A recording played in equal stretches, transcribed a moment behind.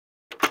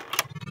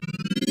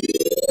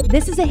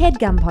This is a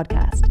HeadGum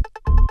podcast.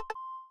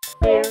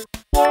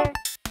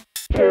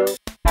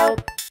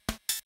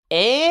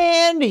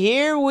 And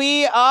here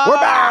we are. We're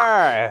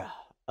back.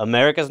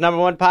 America's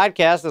 #1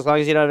 podcast, as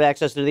long as you don't have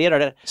access to the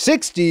internet.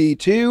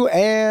 62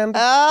 and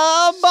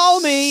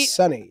balmy.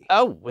 sunny.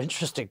 Oh,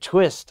 interesting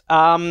twist.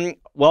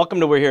 Welcome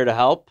to We're Here to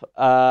Help.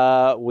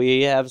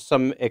 We have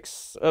some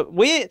this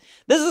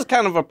is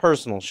kind of a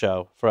personal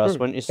show for us,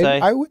 wouldn't you say?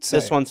 And I would say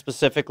this one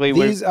specifically.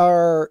 These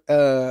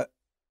are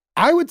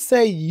I would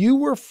say you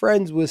were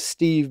friends with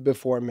Steve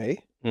before me.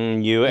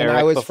 You, and Eric,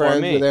 I was before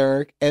friends me. with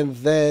Eric, and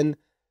then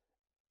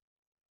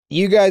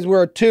you guys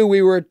were a 2,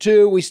 we were a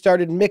 2, we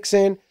started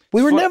mixing.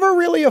 We were never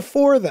really a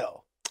 4,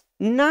 though.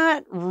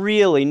 Not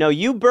really. No,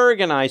 you, Berg,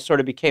 and I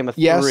sort of became a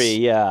 3,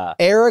 yeah.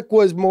 Eric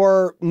was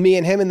more me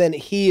and him, and then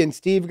he and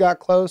Steve got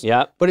close.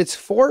 Yeah. But it's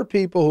 4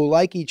 people who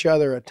like each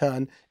other a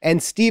ton,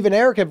 and Steve and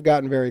Eric have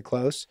gotten very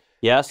close.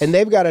 Yes. And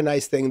they've got a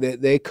nice thing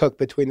that they cook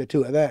between the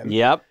two of them.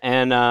 Yep.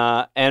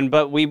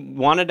 But we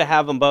wanted to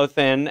have them both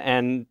in,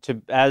 and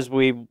as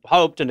we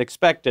hoped and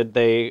expected,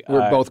 they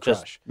were both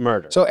just crushed.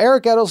 Murdered. So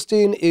Eric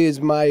Edelstein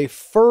is my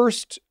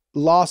first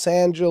Los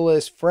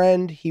Angeles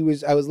friend.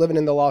 I was living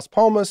in the Las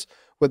Palmas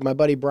with my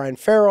buddy Brian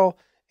Farrell,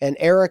 and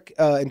Eric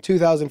in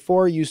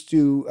 2004 used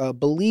to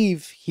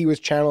believe he was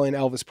channeling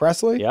Elvis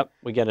Presley. Yep,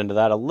 we get into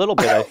that a little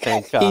bit, I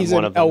think.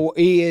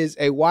 He is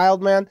a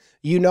wild man.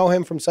 You know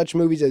him from such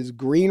movies as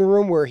Green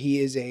Room, where he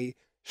is a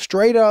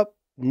straight up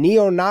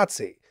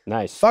neo-Nazi.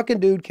 Nice. Fucking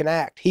dude can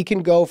act. He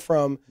can go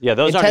from... Yeah,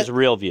 those aren't his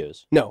real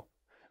views. No.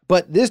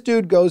 But this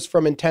dude goes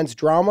from intense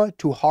drama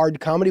to hard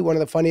comedy. One of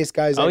the funniest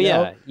guys I know.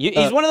 Oh,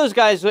 yeah. He's one of those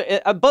guys,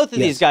 both of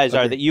these guys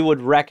are, that you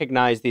would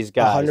recognize these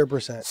guys.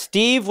 100%.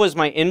 Steve was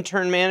my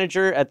intern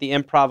manager at the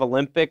Improv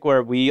Olympic,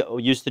 where we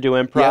used to do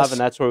improv,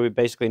 and that's where we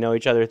basically know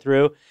each other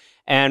through.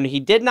 And he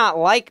did not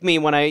like me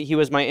when he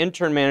was my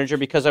intern manager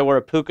because I wore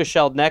a puka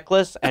shelled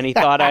necklace, and he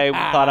thought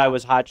I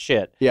was hot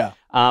shit. Yeah.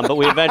 But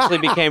we eventually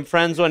became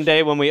friends one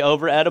day when we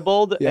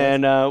over-edibled,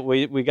 and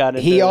we got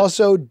into He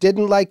also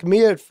didn't like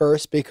me at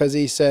first because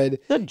he said...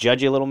 The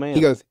judgy little man.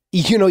 He goes,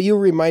 you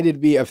reminded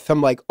me of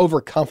some, like,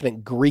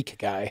 overconfident Greek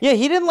guy. Yeah,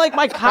 he didn't like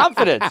my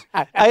confidence.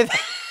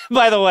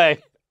 By the way,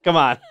 come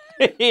on.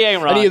 He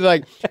ain't wrong. And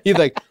he's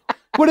like...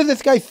 What does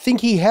this guy think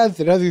he has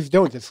that others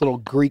don't? This little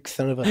Greek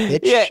son of a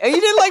bitch. Yeah, he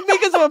didn't like me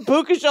because of a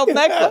puka shell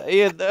necklace.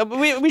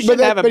 We should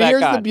have him back on. But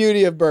here's the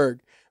beauty of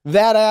Berg.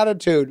 That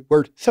attitude,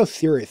 we're so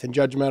serious and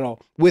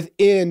judgmental.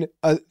 Within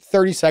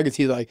 30 seconds,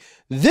 he's like,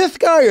 this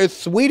guy is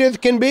sweet as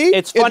can be.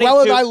 It's funny, as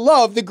well too, as I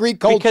love the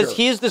Greek culture. Because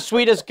he's the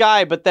sweetest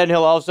guy, but then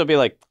he'll also be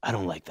like, I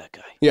don't like that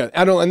guy. Yeah,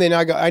 I don't. And then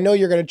I go, I know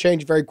you're going to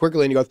change very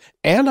quickly. And he goes,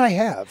 and I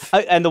have.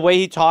 And the way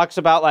he talks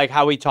about like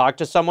how he talked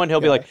to someone,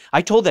 he'll be like,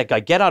 I told that guy,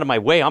 get out of my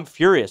way. I'm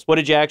furious. What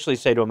did you actually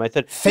say to him? I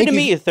said, thank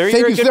you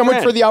so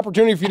much for the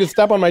opportunity for you to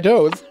step on my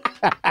toes.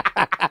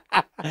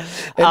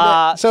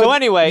 So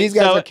anyway, these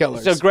guys are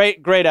killers. So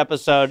great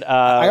episode.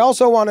 I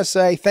also want to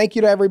say thank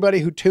you to everybody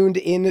who tuned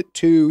in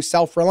to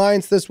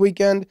Self-Reliance this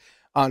weekend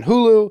on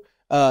Hulu.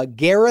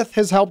 Gareth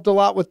has helped a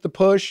lot with the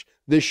push.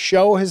 The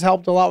show has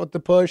helped a lot with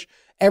the push.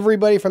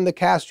 Everybody from the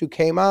cast who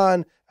came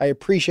on, I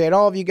appreciate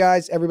all of you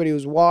guys. Everybody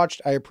who's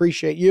watched, I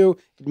appreciate you.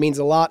 It means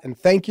a lot, and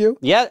thank you.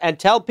 Yeah, and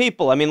tell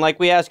people. I mean, like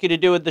we ask you to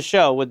do with the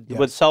show,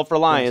 with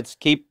Self-Reliance,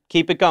 keep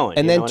it going.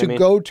 And then to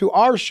go to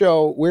our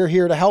show, We're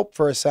Here to Help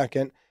for a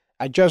second.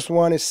 I just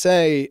want to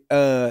say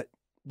the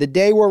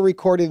day we're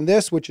recording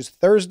this, which is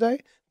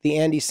Thursday, the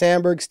Andy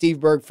Samberg, Steve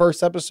Berg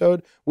first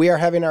episode, we are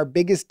having our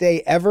biggest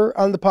day ever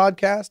on the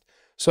podcast.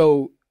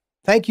 So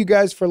thank you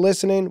guys for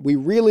listening. We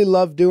really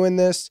love doing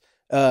this.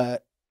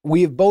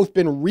 We have both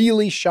been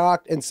really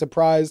shocked and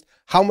surprised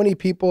how many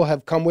people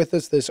have come with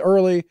us this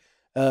early.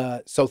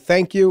 So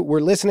thank you.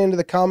 We're listening to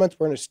the comments.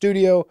 We're in a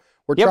studio.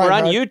 We're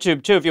on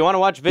YouTube too. If you want to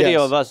watch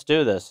video of us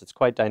do this, it's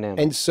quite dynamic.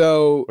 And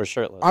so we're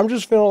shirtless. I'm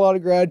just feeling a lot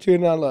of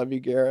gratitude, and I love you,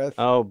 Gareth.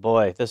 Oh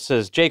boy,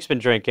 Jake's been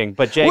drinking,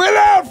 but Jake.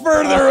 Without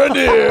further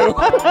ado.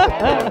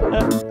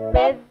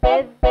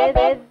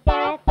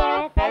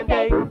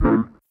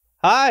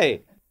 Hi.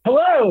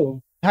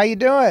 Hello. How you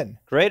doing?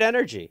 Great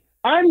energy.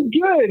 I'm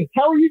good.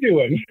 How are you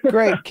doing?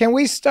 Great. Can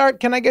we start?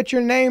 Can I get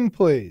your name,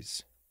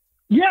 please?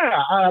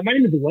 Yeah. My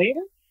name is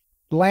Lance.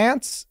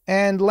 Lance?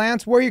 And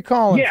Lance, where are you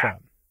calling from?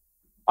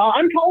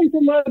 I'm calling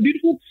from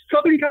beautiful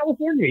Southern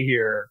California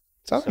here.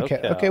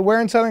 Okay, we're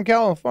in Southern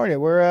California.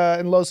 We're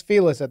in Los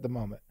Feliz at the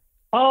moment.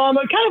 Kind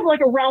of like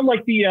around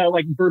like the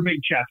Burbank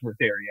Chatsworth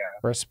area.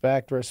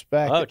 Respect.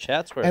 Oh,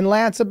 Chatsworth. And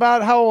Lance,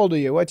 about how old are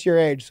you? What's your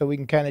age so we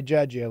can kind of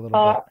judge you a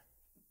little bit?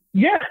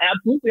 Yeah,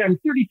 absolutely. I'm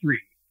 33.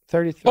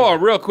 33. Oh,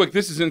 real quick,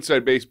 this is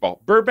Inside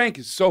Baseball. Burbank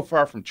is so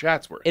far from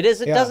Chatsworth. It is.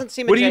 It doesn't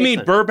seem. What do you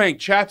mean, Burbank,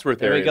 Chatsworth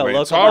There area? we go.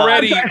 It's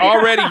already.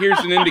 Here's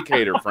an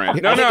indicator,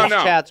 friend. No.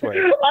 Chatsworth.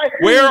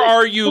 Where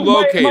are you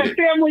located? My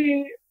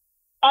family.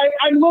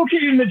 I'm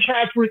located in the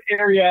Chatsworth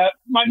area.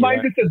 My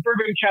mind just says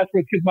Burbank,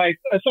 Chatsworth because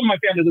some of my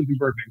family lives in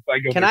Burbank. So I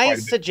go. Can I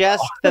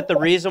suggest that the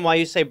reason why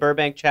you say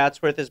Burbank,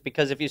 Chatsworth is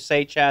because if you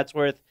say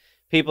Chatsworth,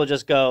 people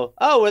just go,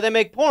 "Oh, where they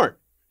make porn."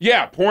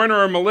 Yeah, porn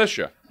or a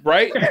militia.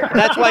 right?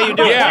 That's why you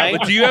do it, Yeah, right?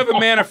 but do you have a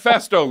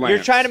manifesto, Lance?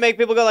 You're trying to make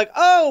people go like,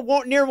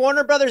 oh, near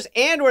Warner Brothers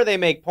and where they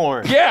make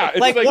porn. Yeah. It's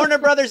like Warner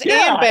Brothers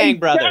and Bang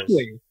Brothers.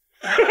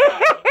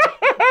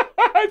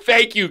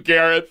 Thank you,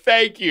 Gareth.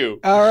 Thank you.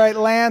 All right,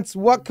 Lance,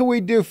 what can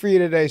we do for you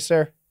today,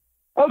 sir?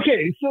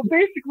 Okay, so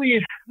basically,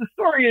 the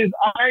story is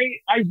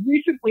I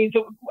recently,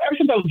 so ever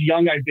since I was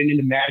young, I've been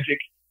into magic,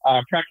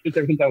 practiced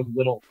ever since I was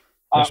little.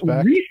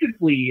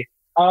 Recently,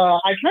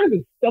 I kind of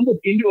stumbled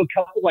into a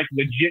couple like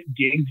legit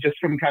gigs just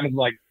from kind of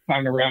like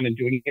clowning around and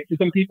doing it to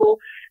some people,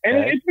 and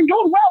it's been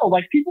going well.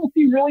 Like people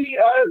seem really,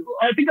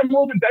 I think I'm a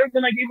little bit better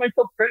than I gave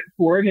myself credit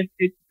for, and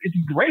it's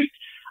great.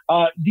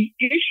 The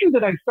issue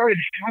that I started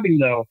having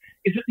though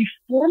is that the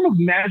form of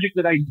magic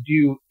that I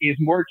do is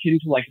more akin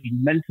to like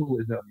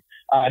mentalism,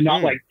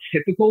 not like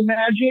typical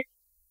magic,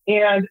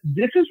 and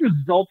this has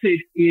resulted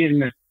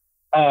in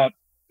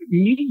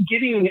me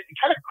getting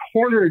kind of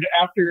cornered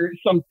after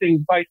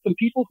something by some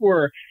people who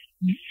are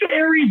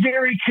very,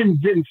 very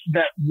convinced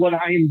that what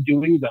I am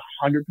doing is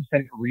 100%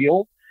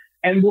 real,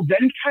 and will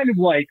then kind of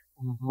like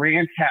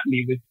rant at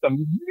me with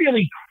some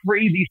really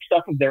crazy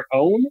stuff of their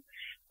own.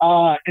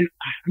 And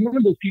I'm one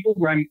of those people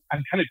where I'm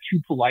kind of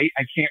too polite.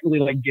 I can't really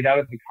like get out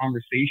of the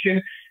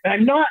conversation, and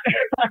I'm not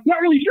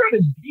really sure how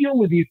to deal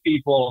with these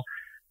people,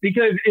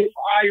 because if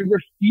I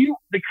refute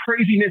the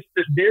craziness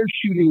that they're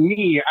shooting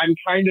me, I'm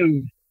kind of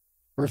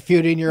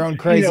refuting your own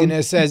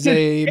craziness as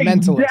a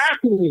mentalist.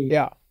 Exactly.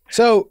 Yeah.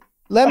 So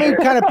let me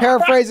kind of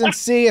paraphrase and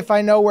see if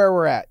I know where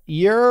we're at.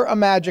 You're a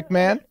magic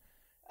man.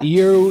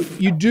 You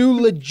do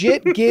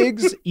legit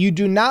gigs. You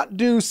do not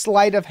do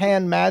sleight of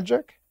hand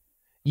magic.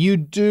 You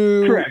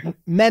do Correct.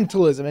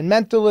 mentalism. And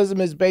mentalism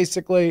is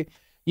basically,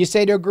 you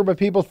say to a group of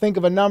people, think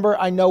of a number.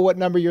 I know what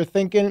number you're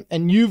thinking.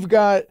 And you've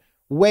got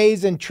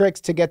ways and tricks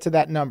to get to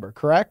that number,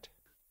 correct?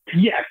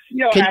 Yes.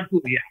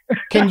 Absolutely. Yeah.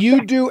 Can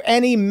you do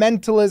any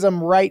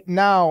mentalism right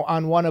now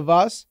on one of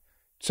us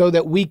so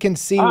that we can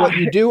see what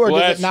you do, or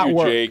does it not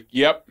work? Jake.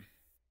 Yep.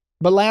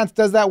 But Lance,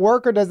 does that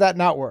work or does that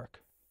not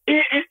work?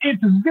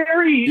 It's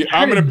very.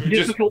 I'm going to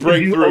just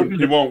break through.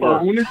 It won't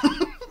work.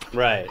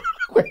 Right.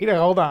 Wait,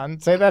 hold on.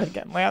 Say that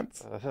again,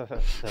 Lance.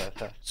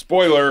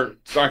 Spoiler,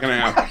 it's not going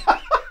to happen.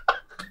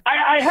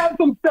 I have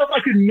some stuff I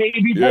could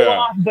maybe pull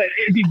off, but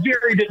it'd be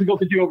very difficult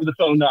to do over the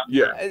phone.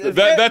 Yeah,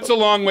 that's a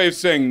long way of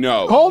saying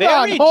no. Hold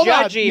Very on.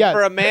 judgy Yes.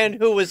 for a man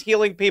who was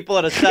healing people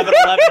at a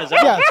 7-Eleven as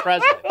Elvis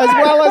Presley. As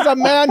well as a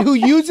man who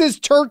uses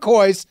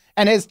turquoise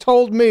and has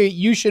told me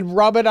you should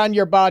rub it on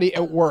your body.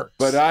 It works.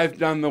 But I've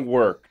done the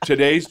work.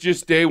 Today's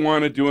just day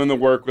one of doing the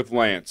work with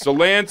Lance. So,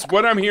 Lance,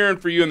 what I'm hearing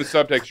for you in the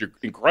subtext, you're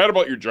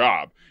incredible at your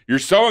job. You're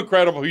so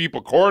incredible,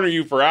 people corner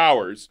you for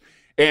hours.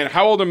 And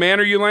how old a man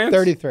are you, Lance?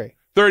 33.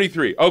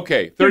 33.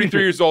 Okay,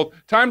 33 years old.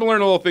 Time to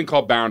learn a little thing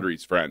called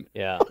boundaries, friend.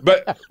 Yeah.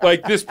 But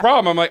like this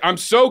problem, I'm like, I'm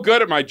so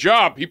good at my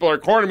job. People are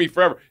cornering me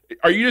forever.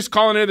 Are you just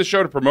calling into the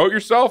show to promote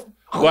yourself?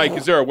 Like,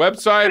 is there a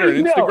website or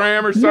an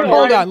Instagram or something?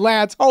 Hold on,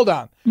 Lance. Hold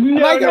on.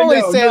 And I can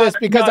only say this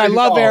because I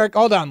love Eric.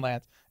 Hold on,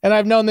 Lance. And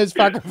I've known this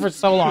fucker for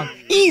so long.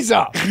 Ease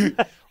up.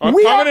 I'm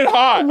coming in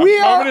hot. We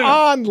are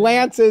on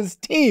Lance's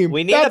team.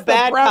 We need a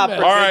bad cop. All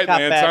right,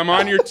 Lance, I'm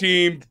on your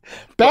team.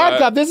 Bad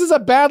cop. This is a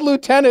bad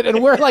lieutenant,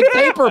 and we're like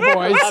paper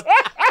boys.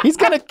 He's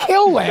going to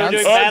kill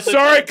Lance.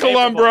 Sorry,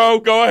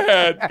 Columbro. Go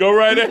ahead. Go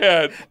right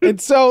ahead.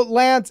 And so,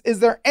 Lance, is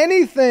there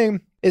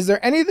anything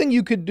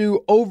you could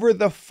do over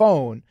the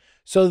phone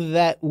so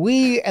that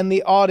we and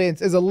the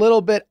audience is a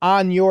little bit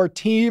on your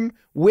team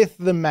with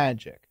the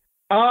magic?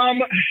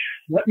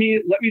 Let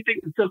me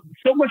think. So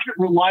much of it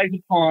relies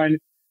upon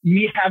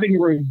me having a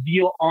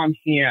reveal on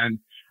hand.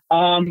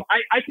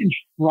 I can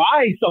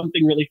try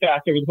something really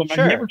fast over the phone.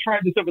 Sure. I've never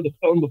tried this over the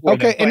phone before.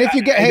 Okay, and if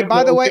you get, hey,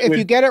 by the way, if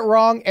you get it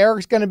wrong,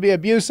 Eric's going to be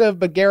abusive,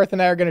 but Gareth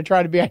and I are going to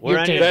try to be on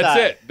your team.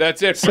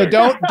 That's it. So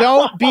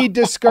don't be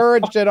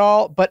discouraged at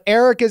all. But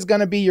Eric is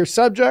going to be your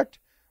subject.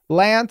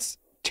 Lance,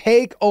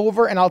 take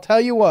over, and I'll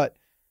tell you what,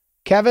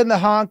 Kevin the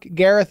Honk,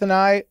 Gareth, and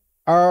I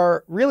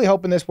are really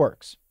hoping this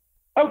works.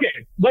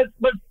 Okay, let's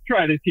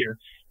try this here.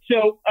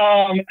 So,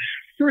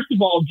 first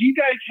of all, do you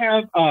guys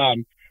have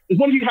does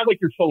one of you have like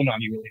your phone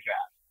on you really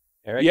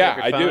fast? Eric, yeah,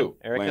 I do.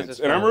 Eric Lance,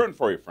 and I'm rooting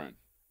for you, friend.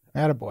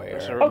 Attaboy,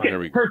 Eric.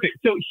 Okay, perfect.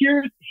 So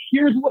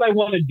here's what I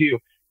want to do.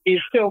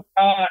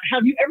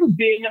 Have you ever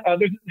been?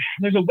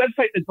 There's a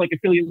website that's like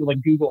affiliated with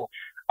like Google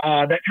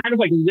that kind of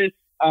like lists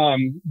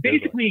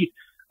basically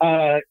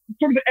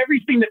sort of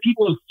everything that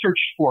people have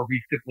searched for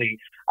recently.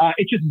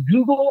 It's just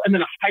Google and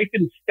then a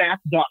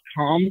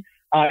 -stats.com.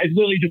 It's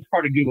literally just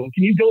part of Google.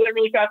 Can you go there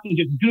really fast and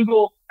just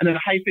Google and then a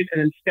hyphen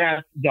and then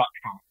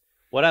stats.com?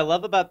 What I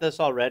love about this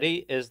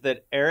already is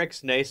that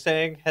Eric's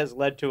naysaying has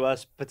led to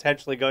us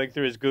potentially going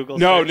through his Google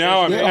searches.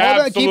 Now I'm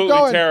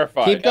absolutely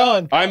terrified. Keep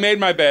going. I made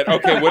my bed.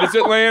 Okay, what is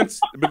it,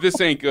 Lance? But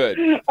this ain't good.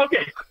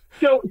 Okay.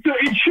 So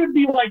it should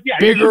be like, yeah,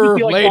 bigger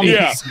like ladies.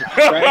 Yeah.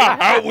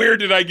 Right? How weird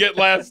did I get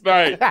last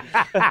night?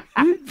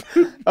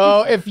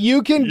 Oh, if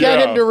you can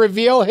get him to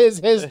reveal his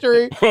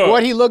history,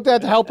 what he looked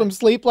at to help him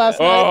sleep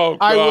last night,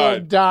 I will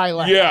die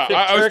laughing. Yeah,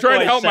 I was trying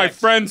to help my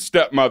friend's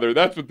stepmother.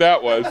 That's what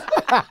that was.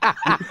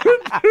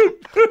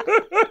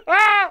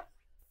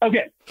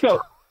 Okay, so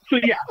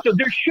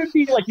there should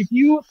be, like, if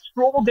you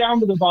scroll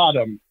down to the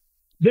bottom,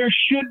 there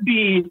should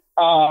be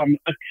a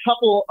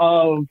couple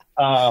of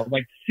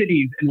like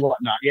cities and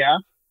whatnot. Yeah.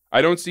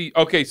 I don't see.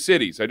 Okay,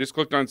 cities. I just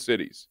clicked on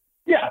cities.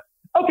 Yeah.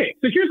 Okay.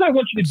 So here's what I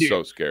want you to do.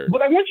 So scared.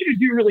 What I want you to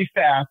do really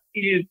fast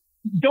is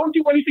don't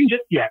do anything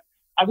just yet.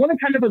 I want to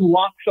kind of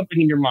unlock something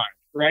in your mind,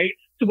 right?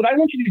 So what I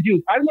want you to do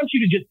is I want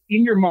you to just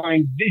in your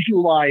mind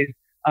visualize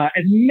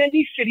as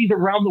many cities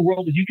around the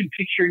world as you can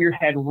picture in your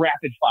head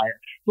rapid fire.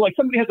 So like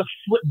somebody has a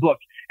flip book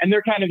and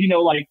they're kind of,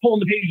 like pulling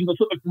the pages of the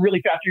flip book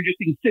really fast. You're just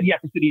seeing city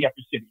after city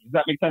after city. Does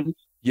that make sense?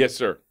 Yes,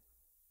 sir.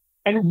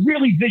 And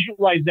really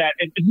visualize that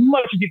as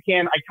much as you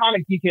can,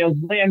 iconic details,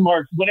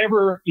 landmarks,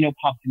 whatever,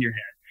 pops in your head.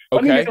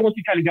 Let me know once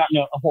you've kind of gotten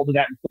a hold of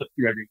that and flipped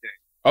through everything.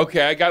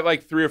 Okay, I got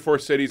like 3 or 4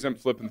 cities I'm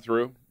flipping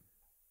through.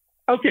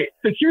 Okay,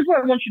 so here's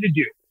what I want you to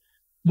do.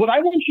 What I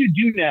want you to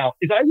do now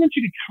is I want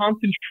you to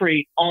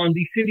concentrate on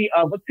the city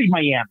of, let's say,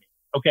 Miami,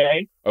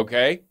 okay?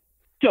 Okay.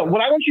 So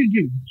what I want you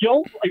to do,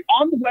 don't, like,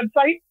 on the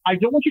website, I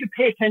don't want you to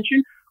pay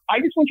attention. I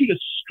just want you to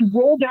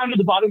scroll down to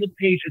the bottom of the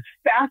page as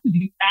fast as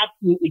you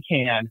absolutely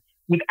can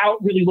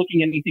without really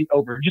looking anything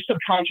over. Just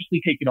subconsciously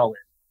take it all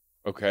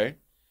in. Okay.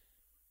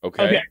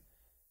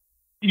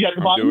 You got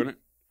the bottom? I'm doing it.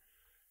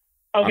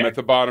 Okay. I'm at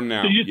the bottom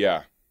now. So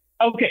yeah.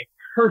 Okay,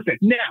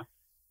 perfect. Now,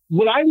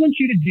 what I want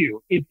you to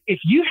do is if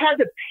you had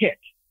to pick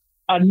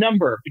a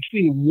number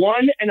between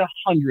 1 and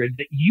 100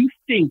 that you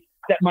think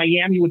that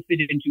Miami would fit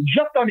into,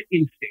 just on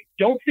instinct,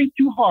 don't think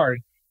too hard.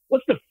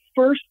 What's the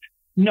first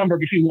number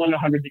between 1 and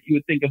 100 that you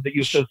would think of that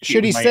you associate with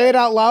Should he say it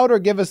out loud or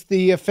give us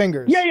the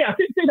fingers? Yeah,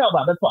 say it out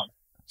loud. That's fine.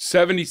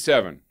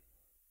 77.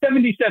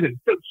 77.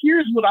 So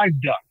here's what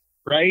I've done,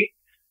 right?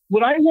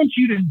 What I want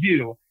you to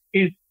do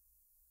is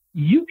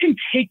you can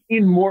take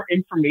in more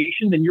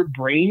information than your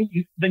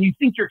brain, than you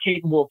think you're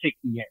capable of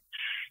taking in.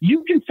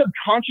 You can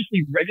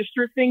subconsciously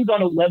register things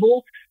on a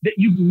level that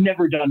you've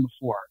never done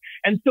before.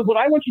 And so what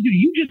I want you to do,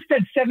 you just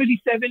said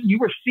 77, you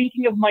were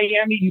thinking of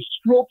Miami, you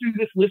scroll through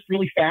this list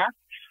really fast.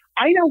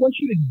 I now want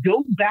you to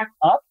go back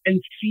up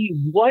and see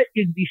what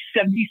is the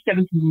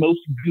 77th most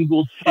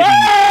Googled city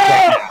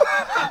right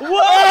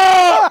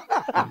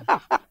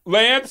now.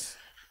 Lance,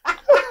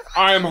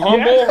 I am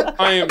humble.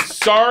 I am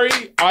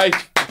sorry. I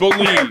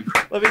believe.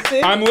 Let me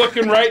see. I'm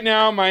looking right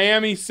now.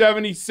 Miami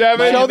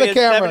 77. Show the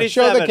camera. 77.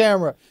 Show the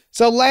camera.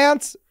 So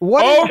Lance,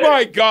 what? Oh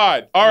my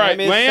God! All right,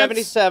 Miami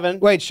Lance. 77.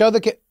 Wait, show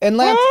the and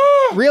Lance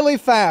really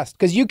fast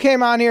because you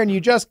came on here and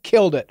you just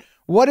killed it.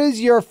 What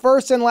is your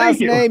first and last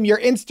name? Your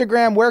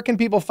Instagram? Where can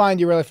people find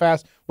you really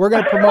fast? We're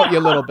going to promote you a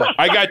little bit.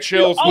 I got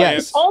chills,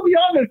 Lance. I'll be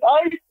honest.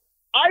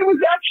 I was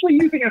actually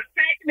using a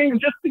fake name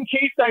just in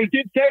case I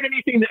did say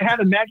anything that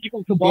had a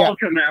magical Kabbalah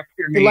come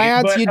after me.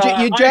 Lance,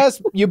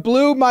 you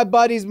blew my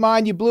buddy's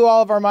mind. You blew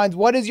all of our minds.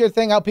 What is your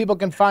thing? How people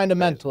can find a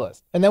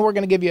mentalist? And then we're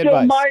going to give you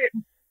advice.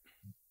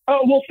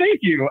 Well, thank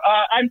you.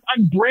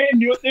 I'm brand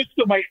new at this,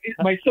 so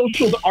my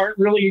socials aren't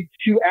really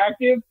too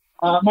active.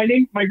 My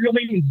real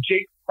name is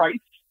Jake Price.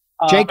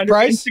 Jake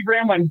Price?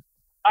 Instagram,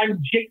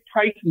 I'm Jake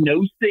Price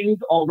Knows Things,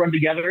 all run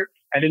together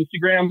at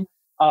Instagram.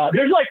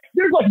 There's like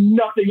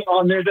nothing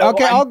on there. Though.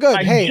 Okay, all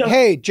good.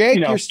 Hey, Jake,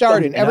 you're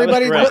starting.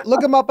 Everybody,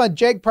 look him up on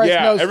Jake Price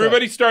Knows Things.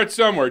 Everybody starts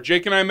somewhere.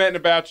 Jake and I met in a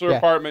bachelor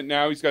apartment.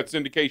 Now he's got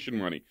syndication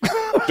money.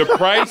 The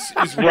price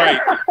is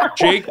right.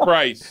 Jake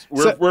Price.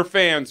 We're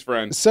fans,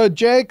 friends. So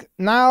Jake,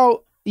 now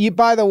you.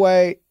 By the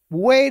way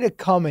to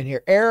come in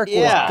here. Eric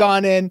was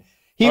gunning.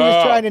 He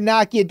was trying to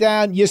knock you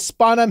down. You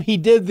spun him. He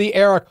did the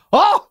Eric.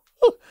 Oh.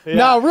 Yeah,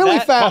 no, really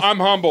fast. I'm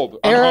humbled.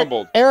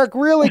 Eric,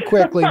 really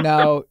quickly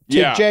now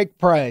to Jake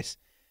Price.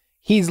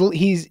 He's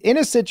in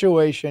a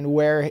situation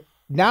where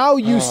now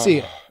you see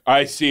it.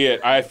 I see it.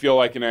 I feel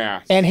like an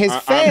ass. And his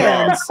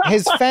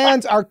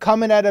fans are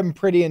coming at him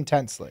pretty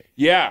intensely.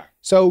 Yeah.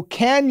 So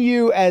can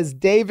you, as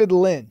David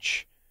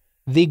Lynch,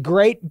 the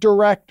great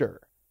director,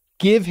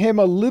 give him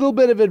a little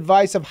bit of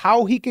advice of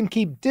how he can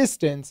keep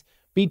distance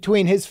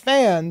between his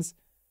fans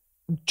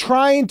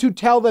trying to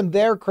tell them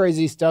their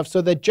crazy stuff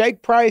so that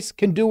Jake Price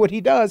can do what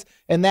he does,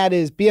 and that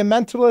is be a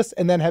mentalist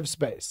and then have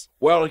space?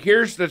 Well,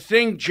 here's the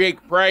thing,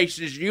 Jake Price,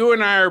 is you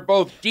and I are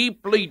both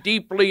deeply,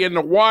 deeply in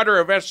the water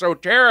of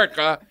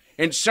esoterica,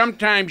 and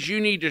sometimes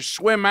you need to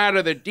swim out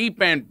of the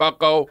deep end,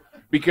 bucko,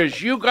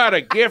 because you got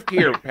a gift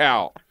here,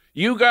 pal.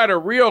 You got a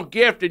real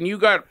gift, and you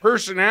got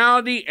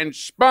personality and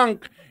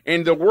spunk,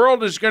 and the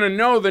world is going to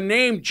know the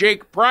name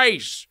Jake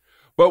Price.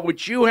 But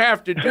what you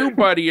have to do,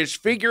 buddy, is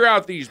figure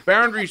out these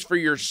boundaries for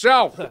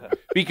yourself,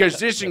 because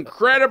this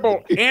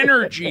incredible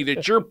energy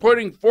that you're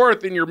putting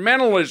forth in your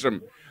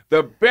mentalism,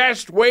 the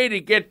best way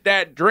to get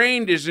that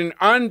drained is an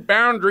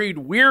unboundaried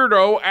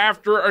weirdo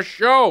after a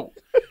show.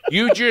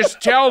 You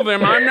just tell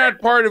them I'm not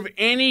part of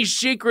any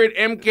secret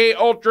MK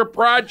Ultra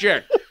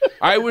project.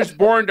 I was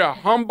born to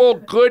humble,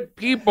 good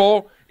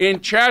people in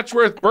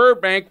Chatsworth,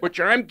 Burbank, which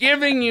I'm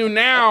giving you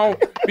now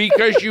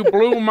because you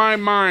blew my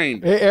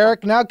mind. Hey,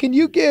 Eric, now can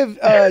you give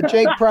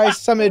Jake Price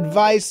some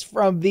advice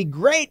from the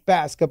great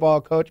basketball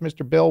coach,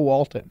 Mr. Bill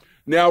Walton?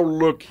 Now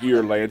look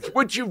here, Lance.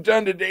 What you've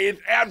done today has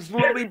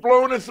absolutely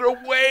blown us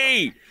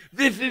away.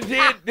 This is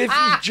it. This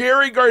is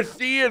Jerry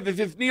Garcia. This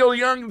is Neil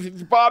Young. This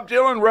is Bob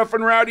Dylan, Rough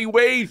and Rowdy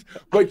Ways.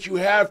 But you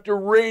have to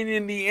rein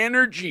in the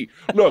energy.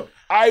 Look,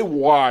 I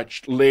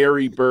watched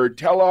Larry Bird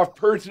tell off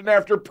person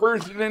after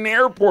person in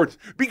airports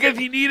because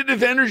he needed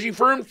his energy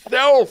for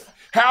himself.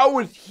 How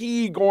was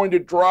he going to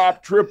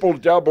drop triple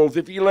doubles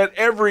if he let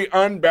every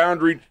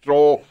unboundaried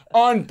soul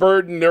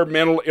unburden their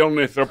mental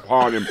illness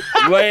upon him?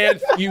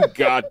 Lance, you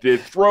got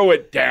this. Throw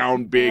it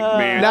down, big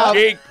man. Now,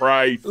 Jake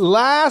Price.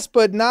 Last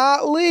but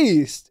not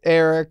least,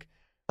 Eric,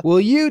 will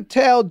you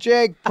tell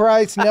Jake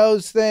Price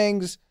knows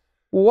things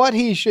what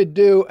he should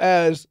do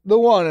as the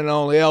one and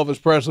only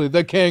Elvis Presley,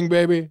 the king,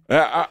 baby?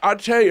 I'll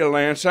tell you,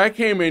 Lance, I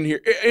came in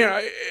here,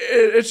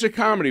 it's a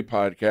comedy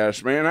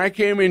podcast, man. I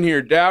came in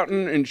here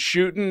doubting and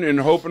shooting and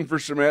hoping for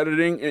some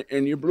editing,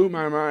 and you blew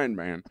my mind,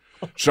 man.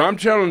 So I'm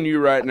telling you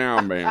right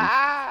now, man,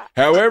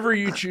 however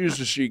you choose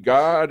to see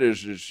God,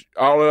 as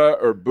Allah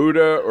or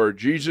Buddha or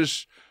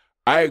Jesus,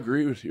 I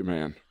agree with you,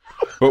 man.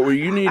 But what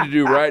you need to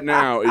do right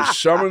now is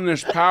summon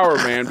this power,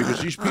 man, because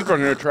these people are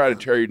going to try to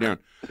tear you down.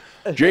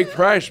 Jake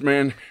Price,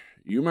 man,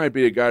 you might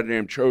be a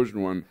goddamn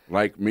chosen one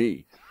like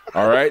me.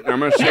 All right? And I'm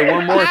going to say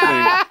one more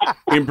thing.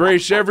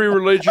 Embrace every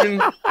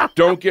religion.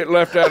 Don't get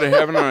left out of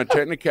heaven on a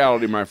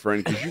technicality, my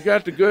friend, because you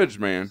got the goods,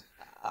 man.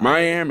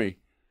 Miami.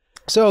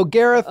 So,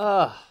 Gareth,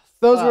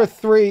 those were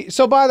three.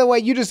 So, by the way,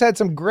 you just had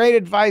some great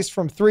advice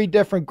from three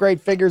different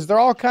great figures. They're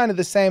all kind of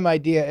the same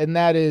idea, and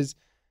that is,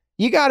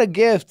 you got a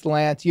gift,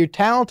 Lance. You're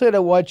talented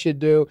at what you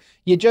do.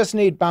 You just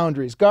need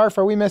boundaries. Garf,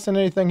 are we missing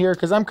anything here?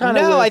 Because I'm kind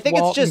of with I think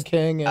Walt it's just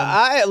King.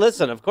 And...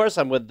 listen. Of course,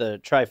 I'm with the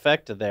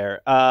trifecta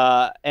there.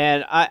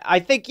 And I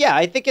think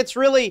it's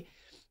really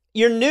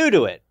you're new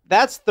to it.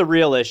 That's the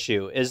real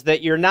issue. Is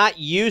that you're not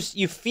used.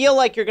 You feel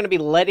like you're going to be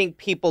letting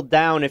people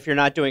down if you're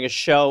not doing a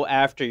show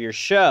after your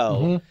show.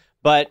 Mm-hmm.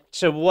 But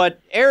to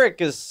what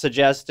Eric is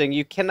suggesting,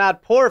 you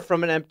cannot pour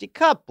from an empty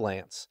cup,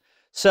 Lance.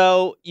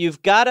 So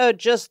you've got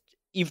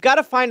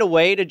to find a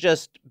way to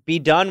just be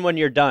done when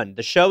you're done.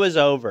 The show is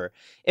over.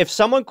 If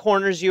someone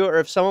corners you or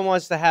if someone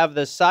wants to have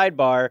this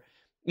sidebar,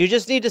 you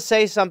just need to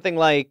say something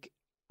like,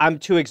 I'm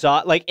too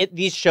exhausted. Like,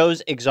 these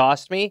shows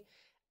exhaust me,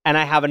 and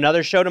I have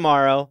another show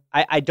tomorrow.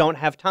 I don't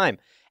have time.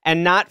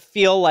 And not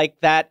feel like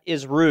that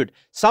is rude.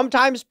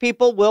 Sometimes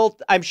people will,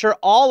 I'm sure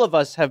all of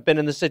us have been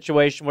in the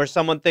situation where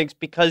someone thinks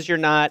because you're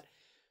not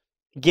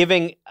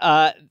giving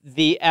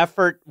the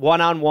effort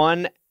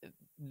one-on-one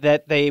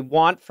that they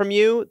want from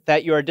you,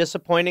 that you are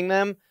disappointing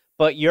them,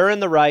 but you're in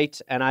the right,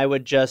 and I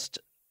would just,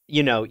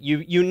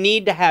 you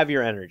need to have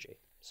your energy.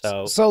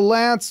 So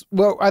Lance,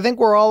 well, I think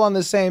we're all on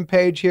the same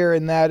page here,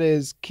 and that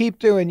is keep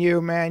doing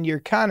you, man. You're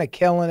kind of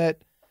killing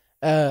it.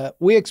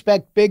 We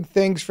expect big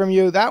things from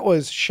you. That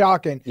was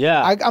shocking.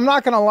 Yeah. I'm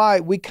not going to lie.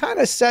 We kind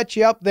of set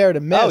you up there to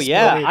miss. Oh,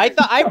 yeah.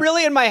 I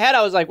really, in my head,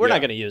 I was like, we're not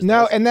going to use this.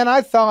 No, and then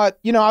I thought,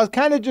 I was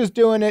kind of just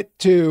doing it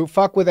to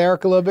fuck with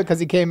Eric a little bit because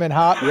he came in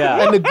hot.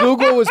 Yeah. And the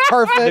Google was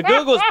perfect.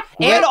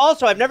 And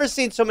also, I've never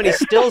seen so many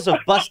stills of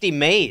busty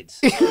maids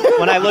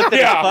when I looked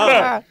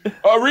at his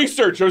phone.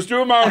 Research. I was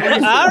doing my own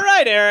research. All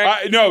right,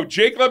 Eric. No,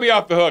 Jake let me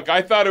off the hook.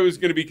 I thought it was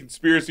going to be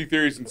conspiracy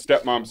theories and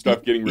stepmom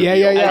stuff getting revealed.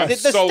 Yeah. The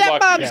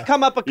stepmoms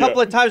come up a couple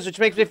of times, which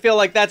makes me feel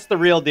like that's the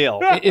real deal.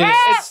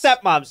 It's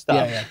stepmom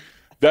stuff. Yeah.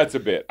 That's a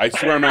bit. I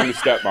swear I'm on the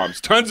stepmoms.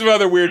 Tons of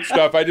other weird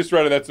stuff. I just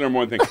read it. That's the number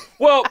one thing.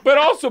 Well, but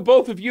also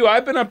both of you,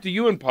 I've been up to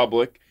you in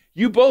public.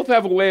 You both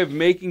have a way of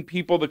making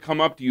people that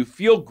come up to you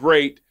feel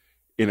great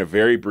in a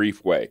very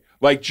brief way.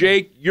 Like,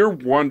 Jake, you're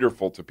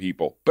wonderful to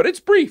people, but it's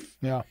brief.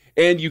 Yeah.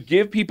 And you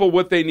give people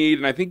what they need.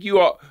 And I think you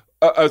all,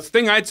 a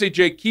thing I'd say,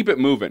 Jake, keep it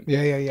moving.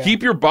 Yeah.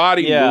 Keep your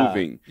body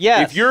moving.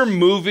 Yes. If you're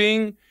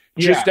moving,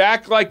 just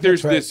act like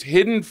there's this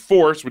hidden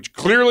force, which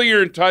clearly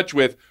you're in touch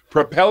with,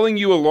 propelling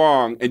you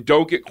along, and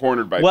don't get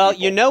cornered by people.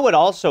 Well, what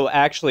also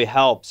actually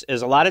helps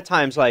is a lot of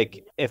times,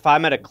 like, if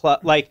I'm at a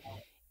club, like,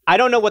 I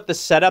don't know what the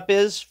setup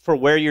is for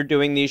where you're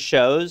doing these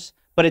shows,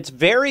 but it's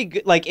very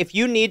good. Like, if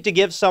you need to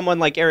give someone,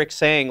 like Eric's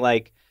saying,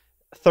 like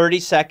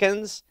 30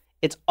 seconds,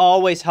 it's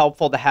always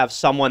helpful to have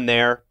someone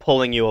there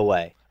pulling you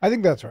away. I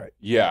think that's right.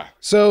 Yeah.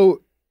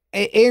 So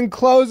in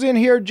closing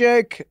here,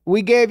 Jake,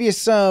 we gave you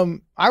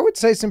some, I would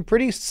say, some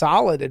pretty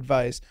solid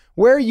advice.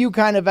 Where are you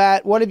kind of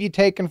at? What have you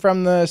taken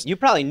from this? You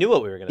probably knew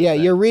what we were going to say.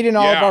 Yeah, you're reading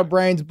all of our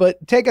brains,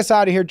 but take us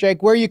out of here,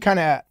 Jake. Where are you kind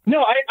of at?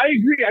 No, I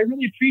agree. I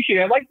really appreciate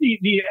it. I like the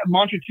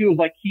mantra, too, of,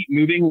 like, keep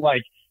moving,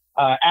 like,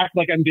 act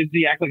like I'm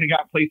busy, act like I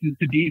got places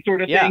to be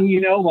sort of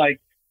thing,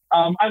 like,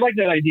 I like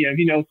that idea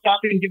of,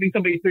 stopping, giving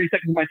somebody 30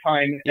 seconds of my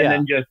time, and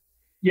then just,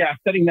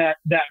 setting that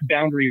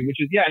boundary,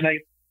 which is, and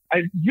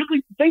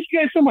thank you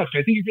guys so much.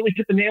 I think you really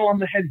hit the nail on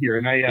the head here,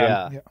 and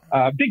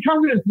big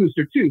confidence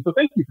booster too. So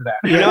thank you for that.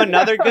 You know,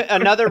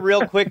 another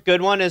real quick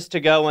good one is to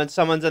go when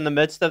someone's in the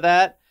midst of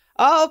that.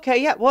 Oh,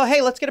 okay, yeah. Well,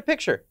 hey, let's get a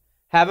picture.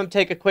 Have them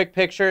take a quick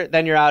picture,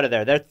 then you're out of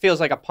there. That feels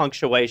like a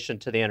punctuation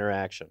to the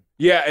interaction.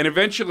 Yeah, and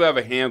eventually they'll have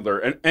a handler.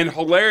 And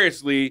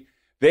hilariously,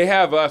 they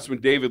have us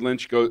when David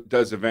Lynch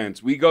does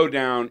events. We go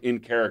down in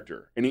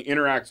character, and he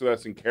interacts with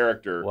us in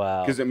character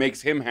because it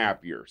makes him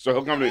happier. So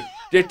he'll come to me,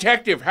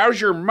 Detective,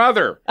 how's your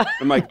mother?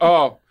 I'm like,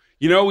 oh,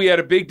 you know, we had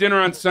a big dinner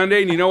on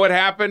Sunday, and you know what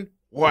happened?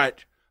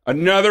 What?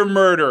 Another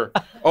murder.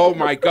 Oh,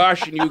 my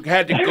gosh, and you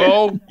had to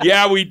go?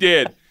 Yeah, we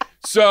did.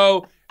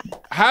 So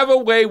have a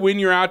way when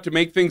you're out to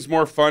make things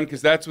more fun,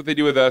 because that's what they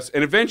do with us.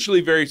 And eventually,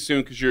 very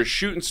soon, because you're a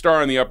shooting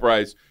star on the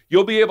uprise,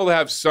 you'll be able to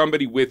have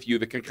somebody with you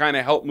that can kind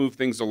of help move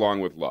things along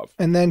with love.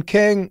 And then,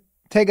 King,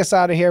 take us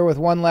out of here with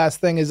one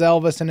last thing as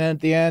Elvis, and then at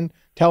the end,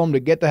 tell him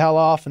to get the hell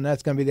off, and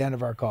that's going to be the end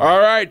of our call. All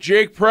right,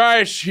 Jake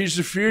Price, he's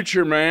the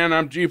future, man.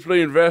 I'm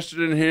deeply invested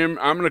in him.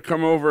 I'm going to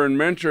come over and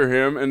mentor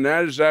him, and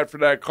that is that for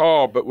that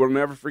call. But we'll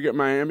never forget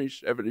Miami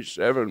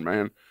 77,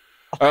 man.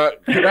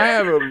 Could I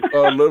have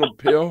a little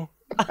pill?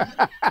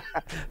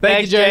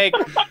 Thank you, Jake.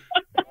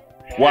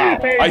 Wow.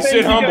 Hey, I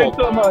sit humbled.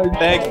 So much.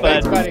 Thanks,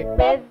 buddy.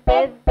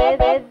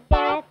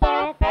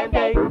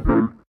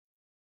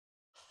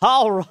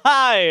 All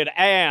right,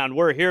 and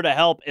we're here to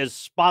help is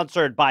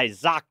sponsored by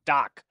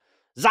ZocDoc.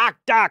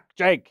 ZocDoc,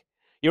 Jake.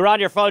 You were on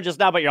your phone just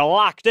now, but you're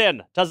locked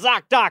in to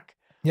ZocDoc.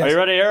 Yes. Are you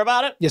ready to hear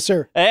about it? Yes,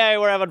 sir. Hey,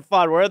 we're having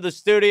fun. We're in the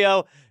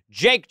studio.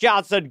 Jake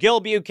Johnson, Gil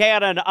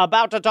Buchanan,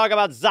 about to talk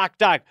about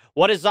ZocDoc.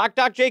 What is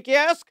ZocDoc, Jake, you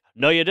ask?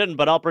 No, you didn't,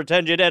 but I'll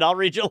pretend you did. I'll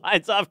read your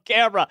lines off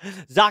camera.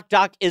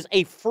 ZocDoc is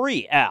a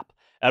free app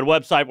and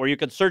website where you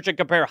can search and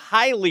compare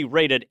highly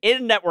rated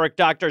in-network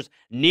doctors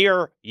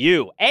near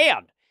you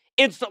and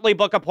instantly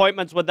book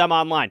appointments with them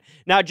online.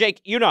 Now,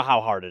 Jake, you know how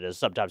hard it is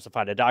sometimes to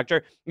find a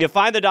doctor. You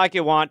find the doc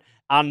you want.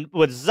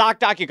 With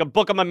ZocDoc, you can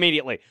book them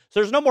immediately. So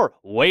there's no more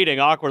waiting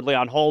awkwardly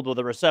on hold with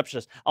a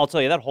receptionist. I'll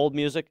tell you, that hold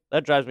music,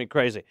 that drives me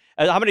crazy.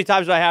 How many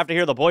times do I have to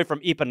hear the boy from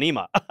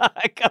Ipanema?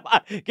 Come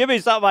on, give me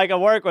something I can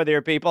work with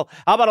here, people.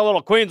 How about a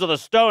little Queens of the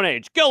Stone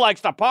Age? Gil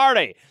likes to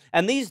party.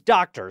 And these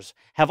doctors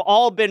have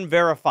all been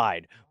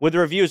verified with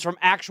reviews from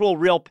actual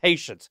real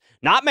patients.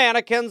 Not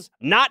mannequins,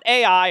 not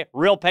AI,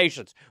 real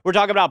patients. We're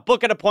talking about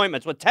booking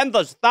appointments with tens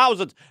of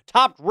thousands,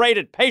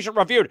 top-rated,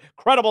 patient-reviewed,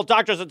 credible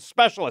doctors and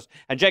specialists.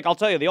 And Jake, I'll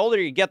tell you, the older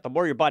you get, the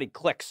more your body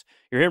clicks.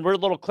 You're hearing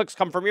weird little clicks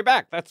come from your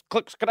back. That's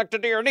clicks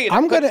connected to your knee.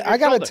 I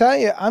gotta tell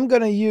you, I'm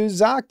gonna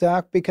use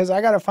ZocDoc because I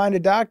gotta find a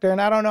doctor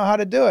and I don't know how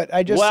to do it.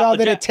 I just saw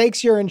that it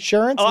takes your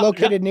insurance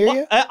located near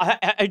you.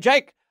 Hey,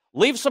 Jake,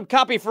 leave some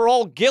copy for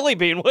old Gilly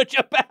Bean, would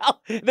you,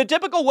 pal? The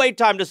typical wait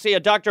time to see a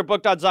doctor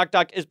booked on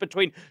ZocDoc is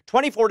between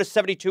 24 to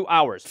 72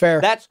 hours. Fair.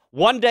 That's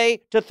 1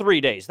 day to 3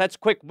 days. That's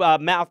quick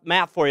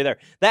math for you there.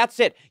 That's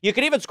it. You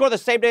can even score the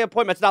same-day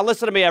appointments. Now,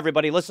 listen to me,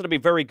 everybody. Listen to me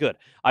very good.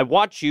 I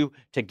want you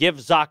to give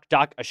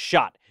ZocDoc a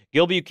shot.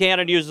 Gil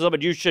Buchanan uses them,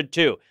 and you should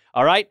too.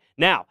 All right?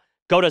 Now,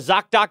 go to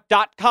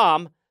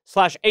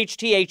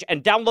ZocDoc.com/HTH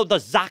and download the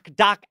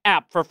ZocDoc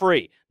app for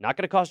free. Not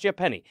going to cost you a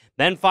penny.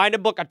 Then find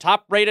and book a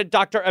top-rated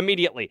doctor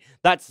immediately.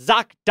 That's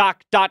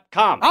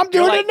ZocDoc.com. I'm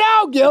doing it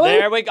now, Gilly.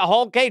 There we go.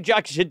 Okay,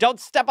 Jock, you don't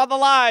step on the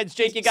lines,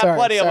 Jake. You got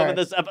plenty of them in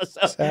this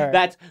episode.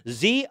 That's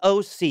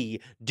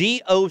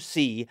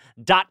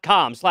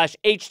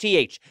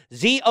ZocDoc.com/HTH.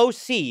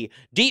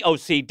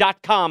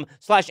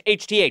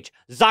 ZocDoc.com/HTH.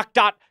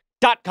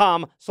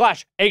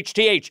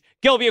 ZocDoc.com/HTH.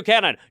 Gil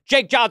Buchanan,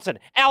 Jake Johnson,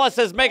 Alice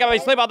is making me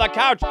sleep on the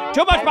couch.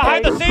 Too much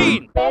behind the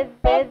scene.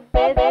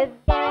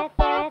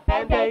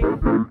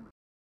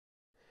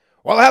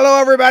 Well, hello,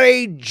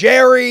 everybody.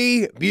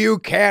 Jerry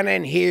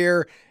Buchanan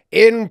here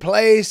in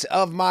place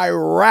of my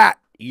rat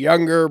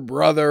younger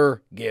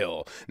brother,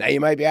 Gil. Now,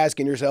 you might be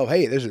asking yourself,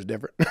 hey, this is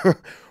different.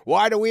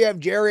 Why do we have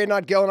Jerry and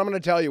not Gil? And I'm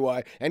going to tell you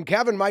why. And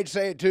Kevin might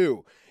say it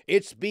too.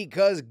 It's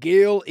because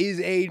Gil is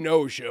a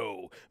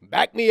no-show.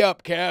 Back me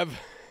up, Kev.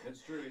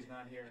 That's true. He's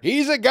not here.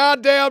 He's a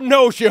goddamn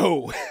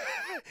no-show.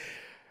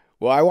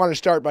 Well, I want to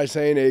start by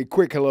saying a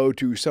quick hello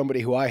to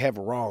somebody who I have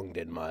wronged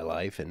in my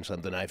life and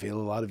something I feel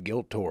a lot of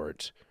guilt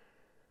towards.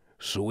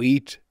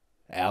 Sweet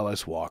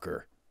Alice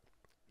Walker,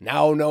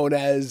 now known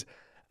as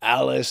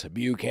Alice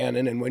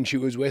Buchanan, and when she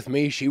was with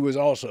me, she was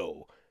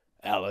also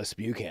Alice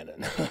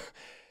Buchanan.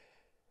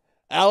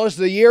 Alice,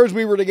 the years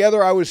we were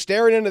together, I was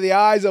staring into the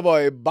eyes of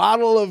a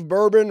bottle of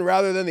bourbon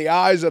rather than the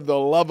eyes of the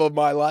love of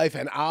my life,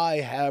 and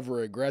I have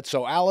regrets.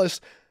 So, Alice,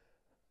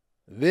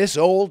 this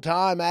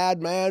old-time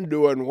ad man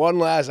doing one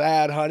last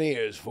ad, honey,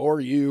 is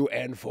for you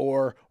and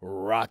for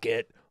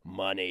Rocket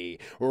Money.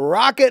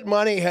 Rocket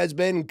Money has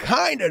been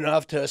kind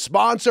enough to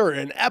sponsor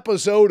an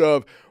episode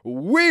of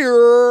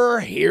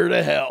We're Here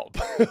to Help.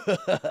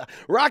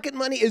 Rocket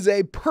Money is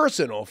a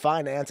personal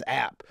finance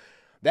app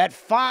that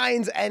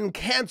finds and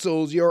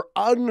cancels your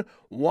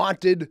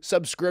unwanted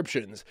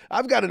subscriptions.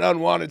 I've got an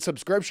unwanted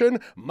subscription,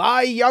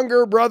 my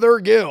younger brother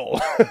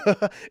Gil.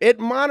 It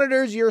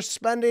monitors your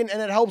spending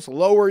and it helps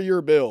lower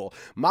your bill.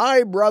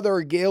 My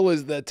brother Gil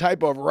is the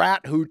type of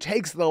rat who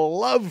takes the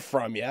love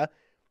from you,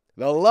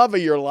 the love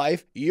of your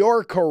life,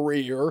 your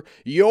career,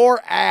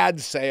 your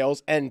ad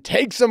sales, and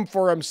takes them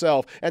for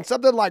himself. And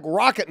something like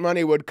Rocket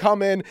Money would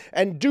come in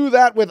and do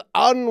that with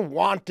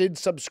unwanted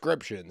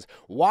subscriptions.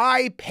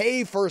 Why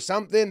pay for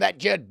something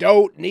that you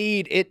don't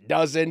need? It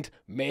doesn't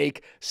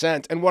make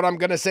sense. And what I'm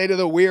going to say to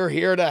the We're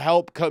Here to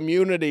Help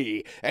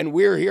community, and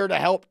We're Here to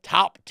Help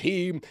top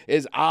team,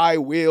 is I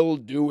will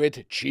do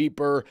it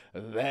cheaper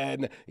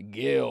than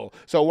Gil.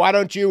 So why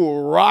don't you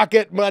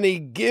Rocket Money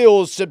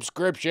Gil's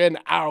subscription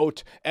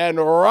out and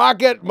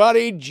Rocket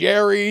Money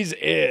Jerry's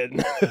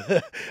in?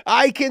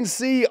 I can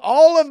see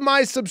all of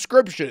my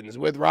subscriptions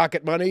with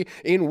Rocket Money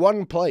in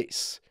one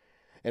place.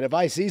 And if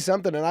I see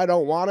something and I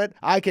don't want it,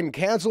 I can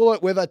cancel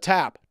it with a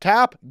tap.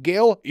 Tap,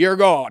 Gil, you're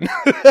gone.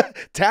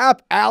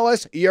 Tap,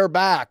 Alice, you're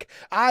back.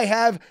 I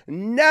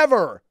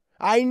never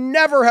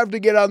have to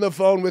get on the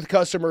phone with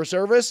customer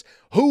service.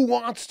 Who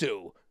wants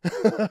to?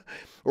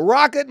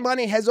 Rocket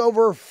Money has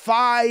over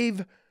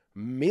 5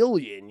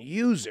 million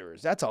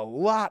users. That's a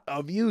lot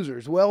of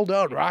users. Well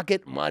done,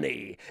 Rocket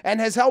Money. And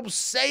has helped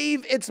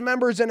save its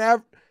members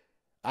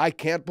I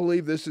can't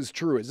believe this is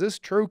true. Is this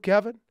true,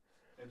 Kevin?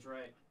 That's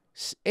right.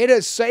 It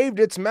has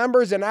saved its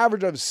members an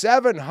average of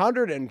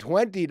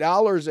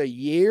 $720 a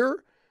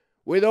year.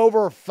 With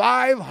over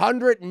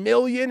 500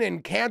 million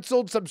in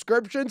canceled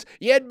subscriptions,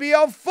 you'd be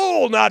a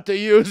fool not to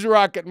use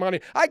Rocket Money.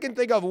 I can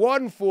think of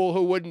one fool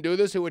who wouldn't do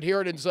this, who would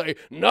hear it and say,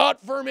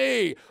 not for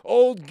me,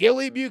 old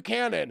Gilly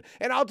Buchanan.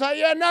 And I'll tell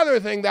you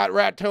another thing that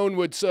Ratone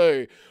would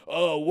say.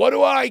 What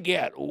do I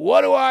get?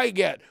 What do I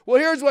get? Well,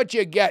 here's what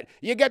you get.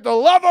 You get the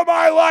love of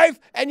my life,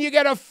 and you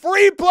get a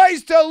free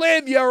place to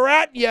live, you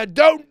rat. You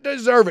don't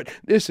deserve it.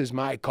 This is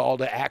my call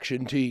to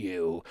action to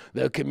you,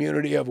 the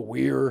community of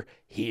We're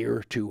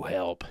Here to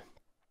Help.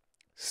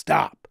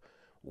 Stop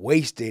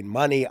wasting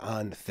money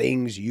on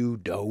things you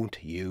don't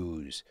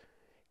use.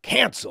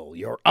 Cancel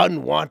your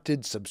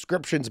unwanted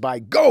subscriptions by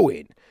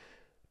going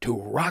to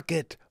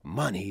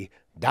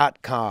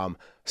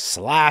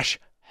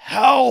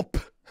rocketmoney.com/help.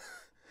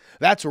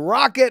 That's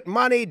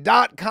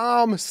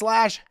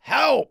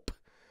rocketmoney.com/help.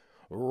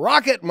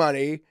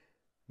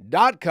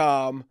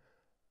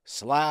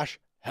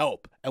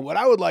 rocketmoney.com/help. And what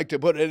I would like to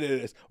put in it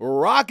is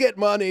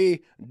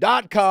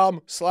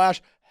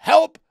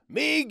rocketmoney.com/help.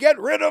 Me get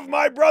rid of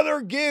my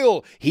brother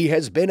Gil. He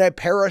has been a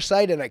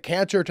parasite and a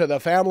cancer to the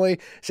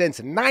family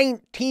since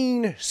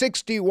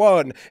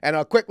 1961. And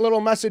a quick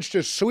little message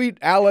to sweet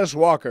Alice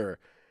Walker.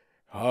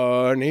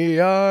 Honey,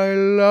 I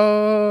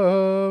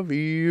love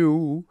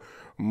you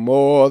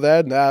more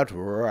than that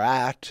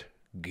rat,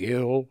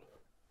 Gil.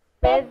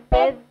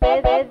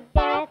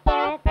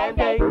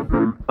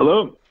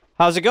 Hello.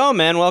 How's it going,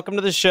 man? Welcome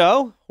to the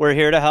show. We're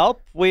here to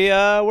help.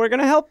 We're going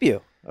to help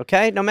you,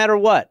 okay? No matter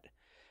what.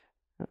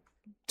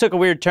 Took a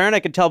weird turn. I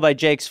could tell by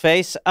Jake's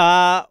face.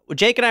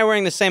 Jake and I are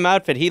wearing the same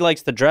outfit. He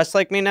likes to dress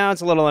like me now.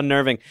 It's a little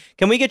unnerving.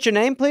 Can we get your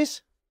name,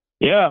 please?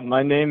 Yeah,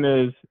 my name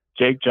is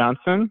Jake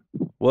Johnson.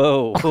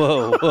 Whoa.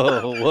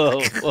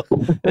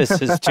 This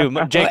is too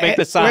much. Jake, make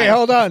the sign. Wait,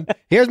 hold on.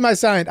 Here's my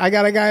sign. I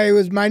got a guy who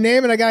is my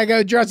name, and I got a guy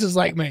who dresses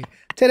like me.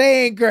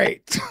 Today ain't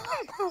great.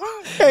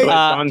 Hey,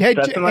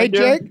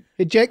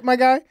 Jake, my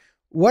guy,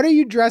 what are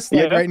you dressed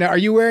like right now? Are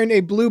you wearing a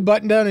blue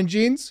button-down and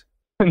jeans?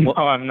 No,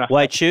 I'm not.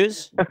 White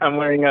shoes? I'm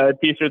wearing a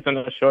t-shirt and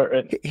a short.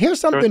 Here's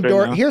something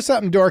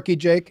dorky,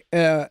 Jake.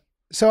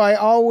 So I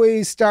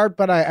always start,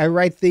 but I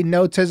write the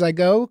notes as I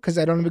go because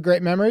I don't have a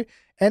great memory.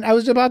 And I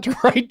was about to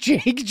write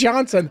Jake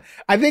Johnson.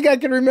 I think I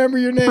can remember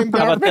your name.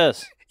 How about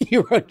this?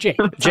 You wrote Jake.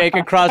 Jake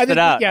and crossed it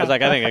out. Yeah. I was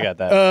like, I think I got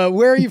that.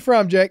 Where are you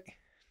from, Jake?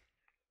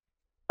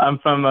 I'm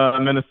from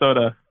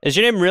Minnesota. Is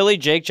your name really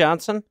Jake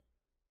Johnson?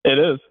 It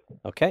is.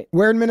 Okay.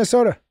 Where in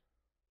Minnesota?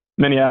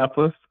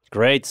 Minneapolis.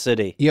 Great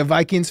city. You a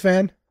Vikings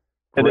fan?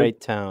 Great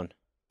town.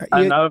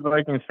 I'm not a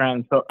Vikings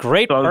fan.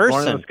 Great person. I was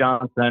born in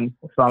Wisconsin,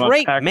 so I'm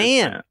great a Packers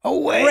man. fan. Oh,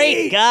 wait.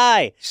 Great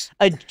guy.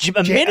 A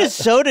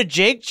Minnesota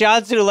Jake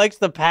Johnson who likes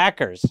the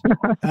Packers.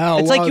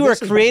 It's like you were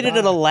created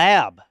in a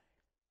lab.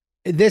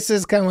 This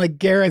is kind of like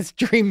Gareth's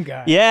dream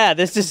guy. Yeah,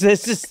 this is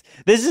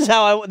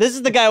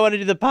the guy I want to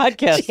do the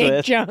podcast Jake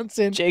with.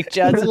 Johnson. Jake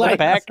Johnson, the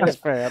Packers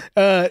fan.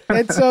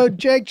 And so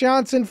Jake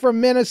Johnson from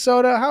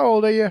Minnesota. How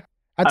old are you?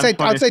 I'm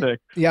 26.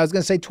 Yeah, I was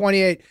going to say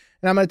 28.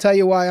 And I'm going to tell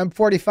you why. I'm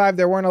 45.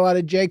 There weren't a lot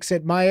of Jakes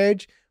at my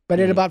age, but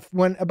at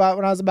when I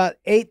was about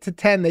 8 to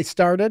 10, they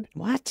started.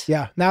 What?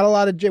 Yeah, not a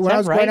lot of Jakes. When I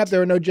was growing up, there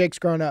were no Jakes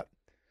growing up.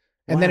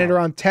 And then at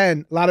around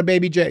 10, a lot of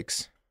baby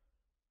Jakes.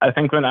 I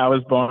think when I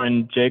was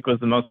born, Jake was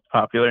the most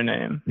popular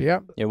name. Yeah.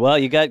 Yeah. Well,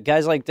 you got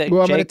guys like that.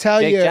 Well, I'm going to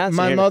tell you,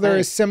 my mother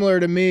is similar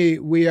to me.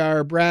 We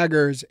are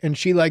braggers, and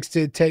she likes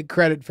to take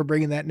credit for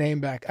bringing that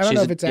name back. I don't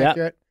know if it's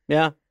accurate.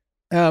 Yeah.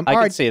 I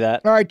can see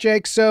that. All right,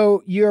 Jake.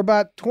 So you're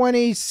about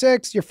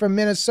 26. You're from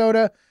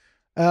Minnesota.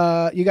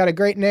 You got a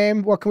great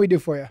name. What can we do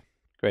for you?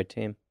 Great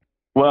team.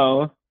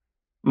 Well,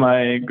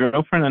 my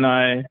girlfriend and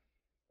I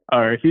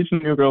are huge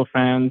New Girl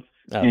fans,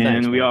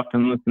 and we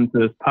often listen to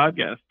this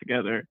podcast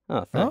together.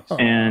 Oh, thanks.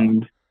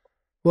 And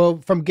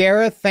well, from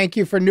Gareth, thank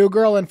you for New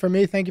Girl, and for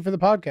me, thank you for the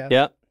podcast.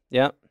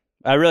 Yep.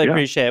 I really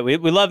appreciate it.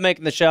 We love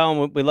making the show,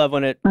 and we love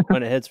when it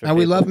hits for and people.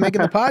 we love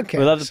making the podcast.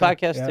 We love the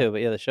podcast too,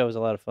 but the show was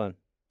a lot of fun.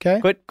 Okay.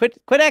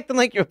 Quit acting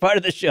like you're part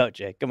of the show,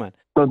 Jake. Come on.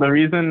 So the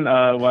reason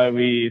why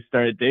we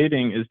started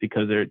dating is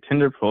because her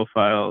Tinder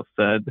profile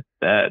said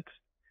that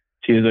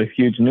she was a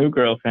huge New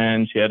Girl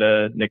fan. She had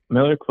a Nick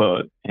Miller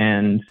quote,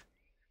 and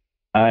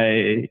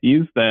I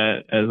used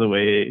that as a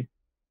way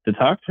to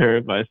talk to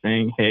her by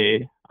saying,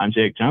 "Hey, I'm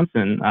Jake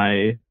Johnson.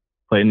 I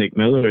play Nick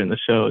Miller in the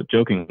show,"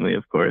 jokingly,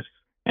 of course.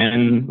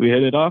 And we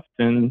hit it off,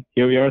 and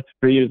here we are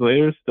 3 years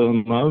later, still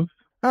in love.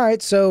 All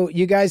right, so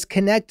you guys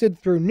connected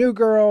through New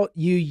Girl.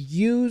 You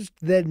used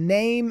the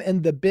name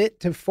and the bit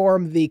to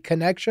form the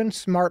connection.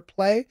 Smart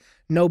play.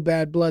 No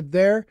bad blood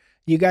there.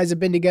 You guys have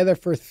been together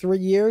for 3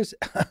 years.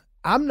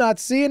 I'm not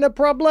seeing a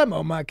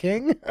problemo, my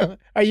king.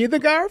 Are you the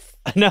Garf?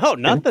 No,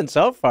 nothing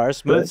so far.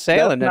 Smooth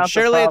sailing. And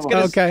surely it's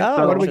going to... Okay,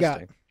 what do we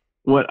got?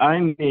 What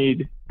I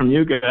need from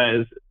you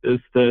guys is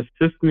to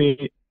assist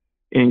me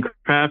in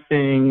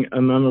crafting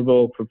a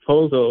memorable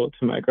proposal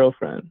to my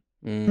girlfriend.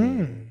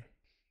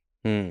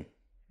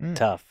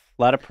 Tough.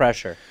 A lot of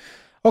pressure.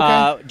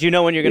 Okay. Do you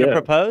know when you're going to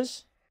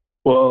propose?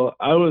 Well,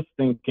 I was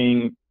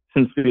thinking,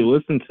 since we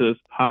listen to this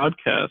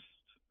podcast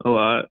a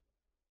lot,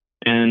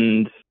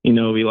 and,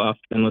 we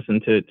often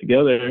listen to it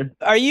together.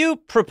 Are you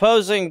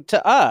proposing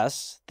to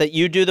us that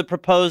you do the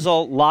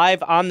proposal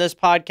live on this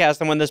podcast,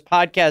 and when this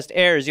podcast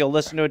airs, you'll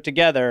listen to it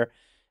together,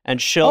 and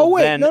she'll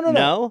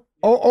no?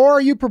 Or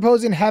are you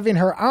proposing having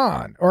her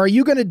on? Or are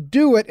you going to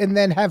do it and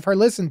then have her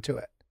listen to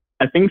it?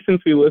 I think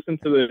since we listen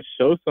to the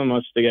show so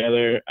much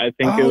together, I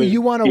think it would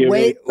you want to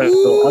wait?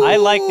 Really I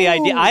like the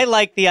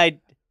idea.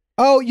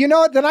 Oh, you know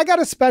what? Then I got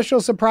a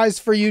special surprise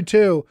for you,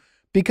 too.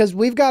 Because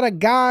we've got a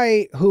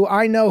guy who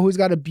I know who's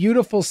got a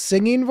beautiful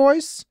singing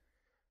voice.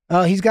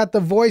 He's got the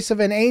voice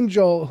of an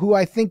angel who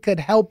I think could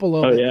help a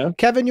little bit. Yeah?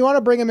 Kevin, you want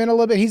to bring him in a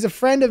little bit? He's a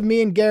friend of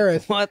me and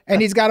Gareth. And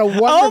he's got a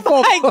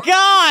wonderful... Oh, my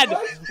God!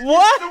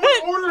 What? Did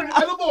we order an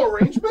edible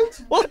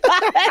arrangement? What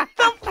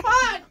the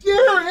fuck?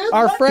 Gareth!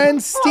 Our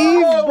friend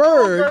Steve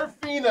Berg,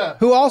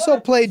 who also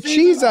played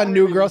Cheese on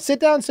New Girl. Sit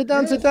down,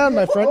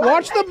 my friend.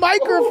 Watch the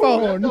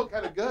microphone. Oh,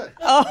 kind of good.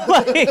 Oh,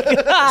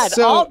 my God.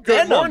 So, all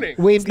good denim. morning.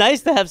 It's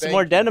nice to have some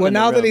more denim Well, in the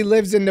now that room. he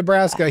lives in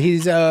Nebraska,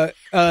 he's denim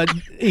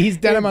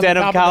on the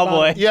top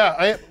cowboy. Of the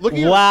Yeah, look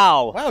at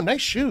Wow. Wow, nice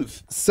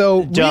shoes.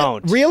 So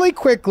really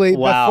quickly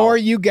before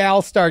you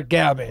gals start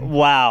gabbing.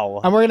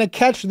 Wow. And we're going to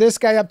catch this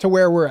guy up to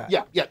where we're at.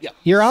 Yeah.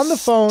 You're on the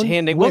phone.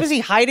 What was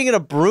he hiding in a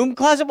broom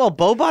closet while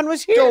Boban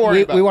was here? Don't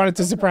worry about We wanted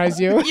to surprise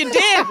you. You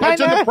did.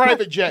 It's in the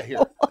private jet here.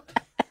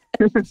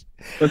 What's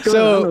going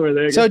on over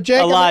there? So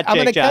Jake, I'm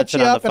going to catch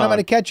Johnson you on up the and I'm going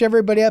to catch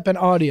everybody up in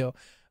audio.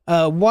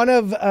 One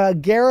of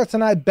Gareth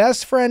and I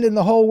best friend in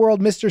the whole world,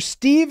 Mr.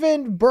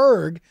 Steven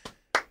Berg,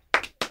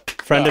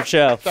 friend of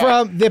show.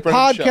 from the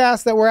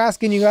podcast that we're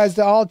asking you guys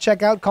to all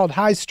check out called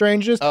High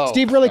Strangers.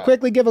 Steve, really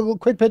quickly give a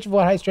quick pitch of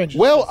what High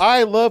Strangers is.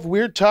 I love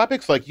weird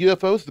topics like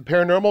UFOs, the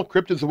paranormal,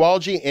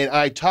 cryptozoology, and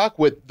I talk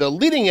with the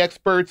leading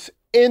experts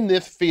in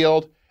this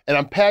field, and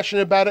I'm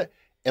passionate about it.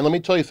 And let me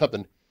tell you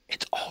something,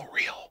 it's all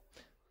real.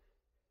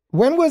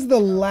 When was the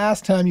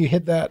last time you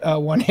hit that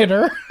one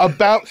hitter?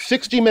 About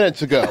 60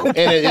 minutes ago, and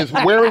it is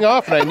wearing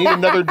off, and I need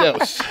another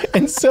dose.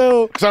 And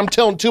so... Because I'm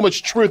telling too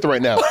much truth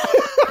right now.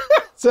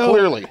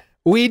 Clearly.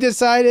 We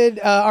decided,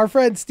 our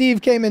friend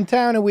Steve came in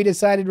town, and we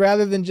decided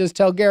rather than just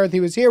tell Gareth he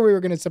was here, we were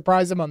going to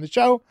surprise him on the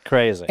show.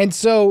 Crazy. And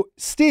so,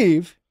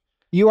 Steve,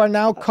 you are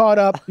now caught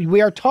up.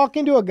 We are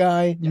talking to a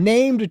guy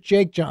named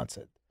Jake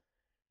Johnson.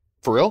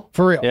 For real?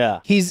 For real. Yeah.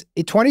 He's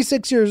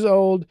 26 years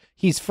old.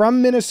 He's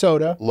from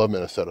Minnesota. Love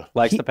Minnesota.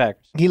 Likes the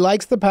Packers. He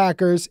likes the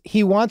Packers.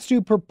 He wants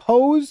to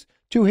propose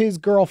to his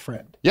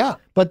girlfriend. Yeah.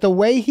 But the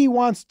way he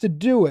wants to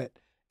do it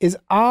is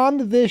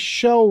on this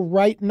show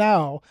right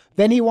now.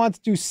 Then he wants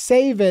to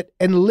save it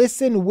and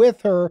listen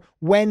with her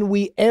when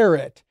we air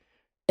it.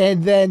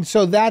 And then,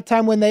 so that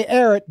time when they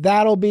air it,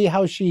 that'll be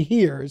how she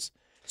hears.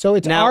 So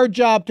it's our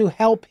job to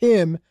help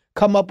him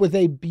come up with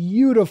a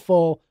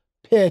beautiful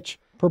pitch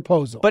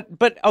proposal.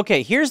 But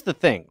okay, here's the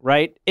thing,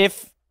 right?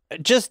 If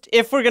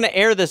we're gonna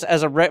air this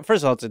as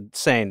first of all, it's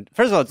insane.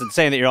 First of all, it's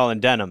insane that you're all in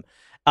denim,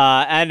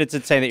 and it's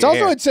insane that it's you're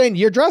also insane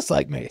you're dressed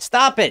like me.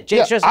 Stop it,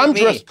 Jake's dressed like I'm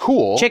me. dressed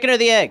cool. Chicken or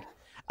the egg?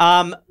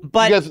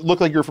 But you guys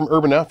look like you're from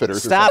Urban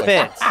Outfitters. Stop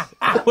it.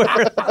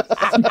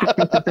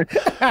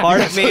 Part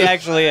of me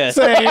actually is.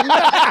 Same. All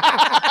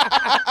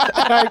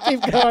right,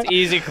 keep going. It's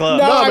easy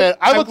clothes. No, man,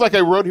 I look like I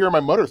rode here on my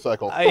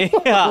motorcycle.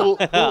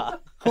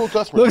 Cool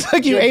customer. Looks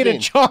like you ate a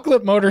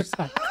chocolate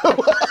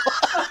motorcycle.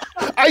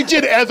 I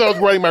did as I was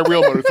riding my real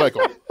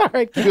motorcycle. All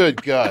right.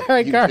 Good God. All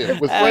right, Gareth.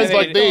 With friends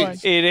like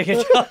these. Eating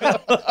a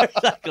chocolate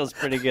motorcycle is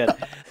pretty good.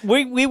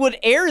 We would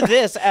air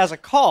this as a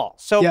call.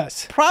 So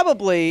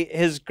probably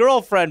his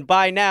girlfriend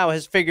by now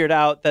has figured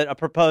out that a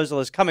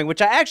proposal is coming,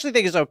 which I actually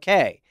think is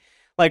okay.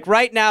 Like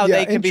right now,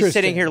 they could be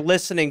sitting here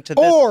listening to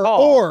this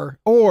call.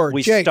 Or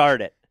we Jake,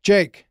 start it.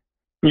 Jake.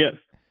 Yes.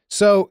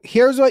 So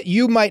here's what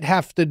you might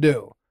have to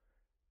do.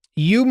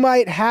 You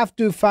might have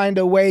to find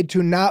a way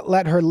to not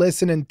let her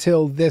listen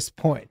until this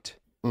point.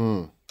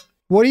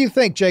 What do you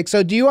think, Jake?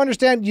 So do you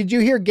understand? Did you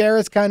hear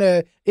Gareth's kind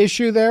of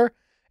issue there?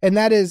 And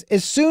that is,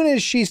 as soon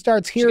as she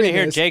starts hearing she's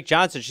gonna hear Jake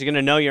Johnson, she's going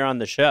to know you're on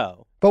the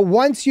show. But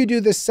once you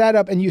do the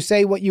setup and you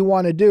say what you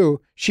want to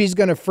do, she's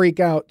going to freak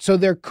out. So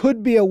there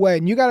could be a way,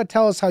 and you got to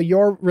tell us how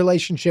your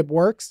relationship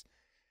works.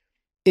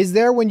 Is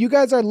there, when you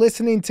guys are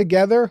listening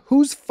together,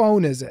 whose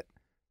phone is it?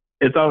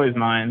 It's always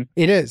mine.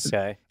 It is.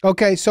 Okay.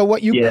 Okay, so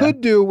what you could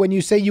do when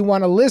you say you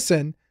want to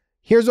listen,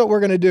 here's what we're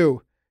going to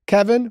do.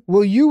 Kevin,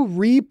 will you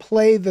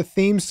replay the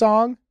theme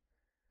song?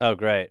 Oh,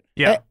 great.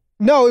 Yeah.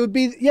 No, it would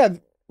be,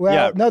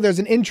 no, there's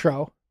an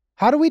intro.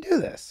 How do we do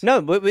this? No,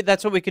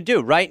 that's what we could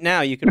do. Right now,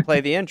 you can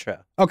play the intro.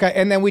 Okay,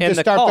 and then we just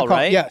start the call.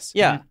 Right? Yes.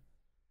 Yeah. Mm-hmm.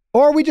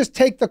 Or we just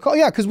take the call.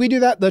 Yeah, because we do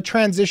that, the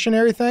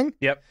transitionary thing.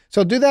 Yep.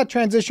 So do that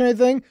transitionary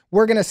thing.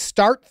 We're going to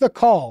start the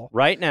call.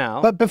 Right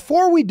now. But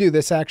before we do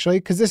this, actually,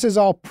 because this is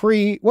all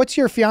what's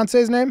your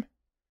fiance's name?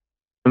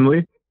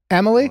 Emily.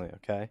 Emily?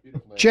 Okay.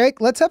 Jake,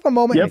 let's have a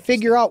moment and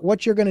figure out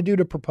what you're going to do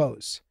to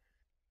propose.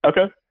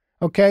 Okay.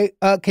 Okay.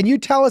 Can you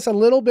tell us a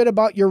little bit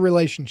about your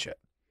relationship?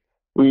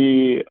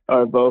 We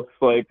are both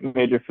like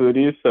major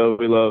foodies, so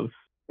we love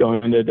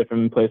going to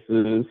different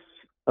places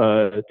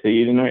to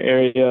eat in our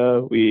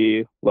area.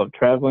 We love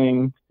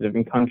traveling to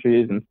different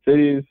countries and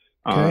cities.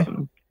 Okay.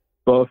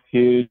 Both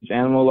huge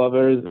animal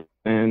lovers,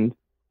 and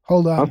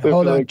hold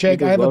on,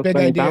 Jake. I have a big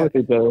idea.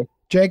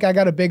 Jake, I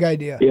got a big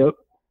idea. Yep.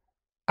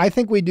 I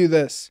think we do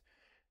this.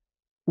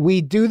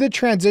 We do the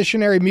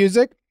transitionary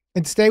music,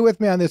 and stay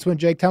with me on this one,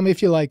 Jake. Tell me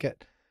if you like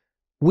it.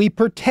 We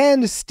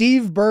pretend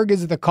Steve Berg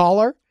is the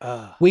caller.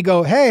 We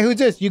go, hey, who's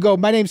this? You go,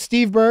 my name's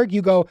Steve Berg.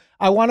 You go,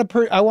 I want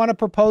to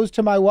propose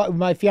to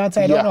my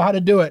fiance. I don't know how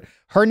to do it.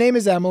 Her name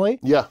is Emily.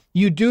 Yeah.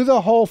 You do the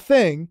whole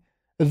thing.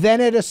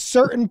 Then at a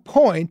certain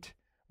point,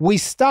 we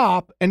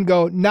stop and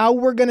go, now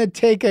we're going to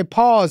take a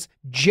pause.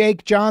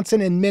 Jake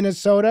Johnson in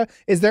Minnesota.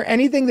 Is there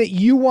anything that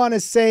you want to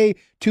say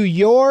to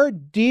your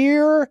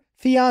dear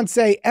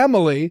fiance,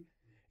 Emily?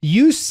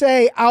 You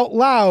say out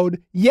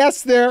loud,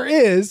 yes, there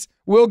is.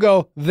 We'll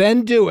go,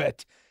 then do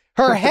it.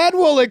 Her head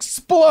will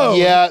explode.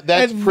 Yeah,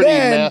 that's pretty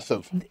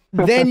massive.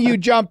 Then you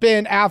jump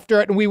in after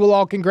it, and we will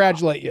all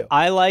congratulate you.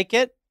 I like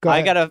it.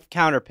 I got a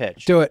counter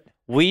pitch. Do it.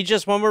 We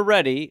just, when we're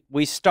ready,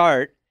 we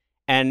start,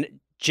 and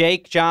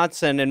Jake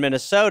Johnson in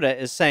Minnesota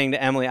is saying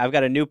to Emily, I've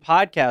got a new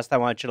podcast I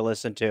want you to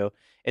listen to.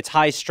 It's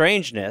High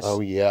Strangeness. Oh,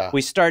 yeah.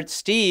 We start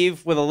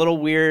Steve with a little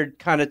weird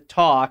kind of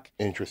talk.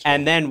 Interesting.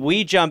 And then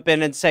we jump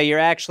in and say, you're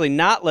actually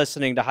not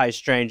listening to High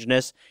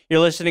Strangeness. You're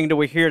listening to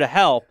We're Here to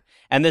Help.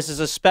 And this is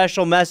a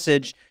special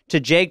message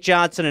to Jake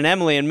Johnson and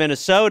Emily in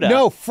Minnesota.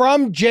 No,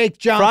 from Jake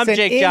Johnson. From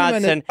Jake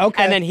Johnson.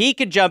 Okay. And then he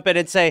could jump in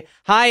and say,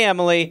 hi,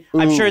 Emily.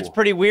 I'm sure it's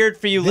pretty weird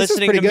for you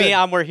listening to me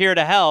on We're Here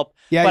to Help.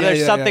 But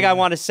there's something I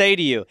want to say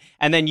to you.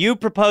 And then you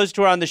propose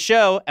to her on the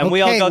show, and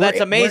we all go, that's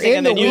amazing.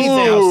 And then you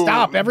say,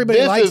 stop.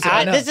 Everybody likes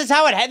it. This is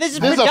how it This is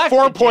a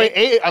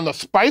 4.8 on the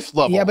spice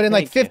level. Yeah, but in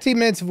like 15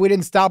 minutes, if we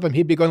didn't stop him,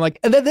 he'd be going like,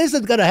 and then this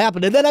is going to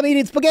happen. And then I'm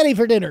eating spaghetti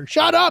for dinner.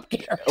 Shut up,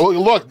 Gareth. Oh,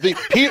 look,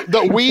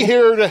 the We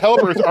Here to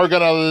Helpers are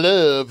going to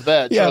live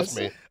that. Trust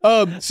me.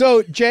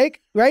 So,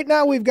 Jake, right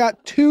now we've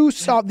got two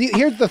songs.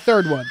 Here's the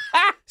third one.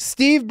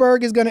 Steve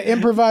Berg is going to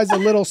improvise a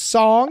little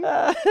song,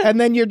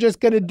 and then you're just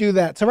going to do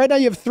that. So right now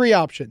you have three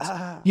options.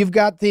 You've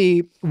got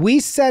we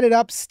set it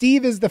up.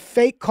 Steve is the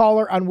fake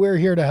caller on We're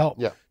Here to Help.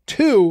 Yeah.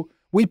 2,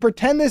 we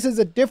pretend this is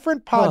a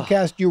different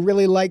podcast you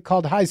really like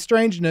called High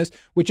Strangeness,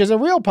 which is a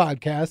real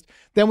podcast.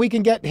 Then we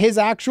can get his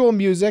actual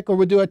music, or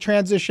we'll do a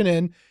transition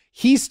in.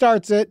 He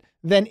starts it.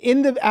 Then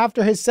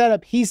after his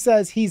setup, he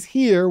says he's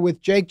here with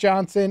Jake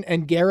Johnson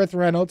and Gareth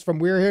Reynolds from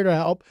We're Here to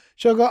Help.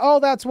 She'll go, oh,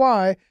 that's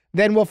why.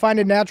 Then we'll find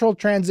a natural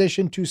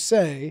transition to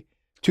say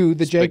to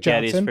the Jake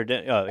Johnson.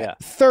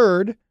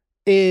 Third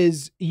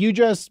is you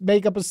just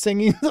make up a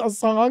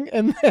song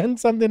and then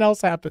something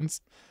else happens.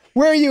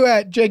 Where are you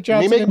at, Jake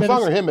Johnson? Me make a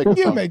song or him make a song?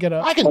 You make it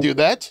up. I can do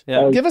that.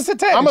 Yeah. Give us a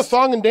taste. I'm a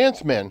song and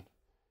dance man.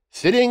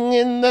 Sitting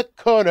in the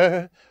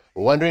corner,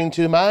 wondering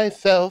to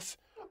myself,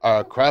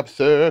 are crop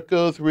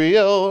circles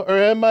real, or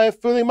am I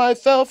fooling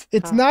myself?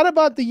 It's not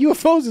about the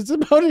UFOs. It's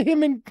about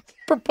him and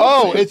proposing.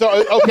 Oh, it's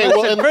okay.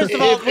 Well, first of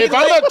all, if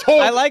I'm not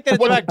told, I like that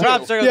it's about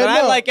crop circles, and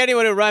I like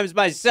anyone who rhymes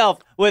myself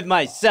with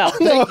myself.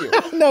 Thank you.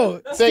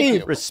 No,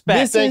 Steve.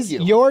 Respect. This is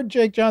your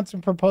Jake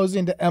Johnson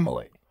proposing to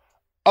Emily.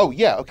 Oh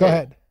yeah. Okay. Go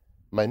ahead.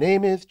 My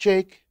name is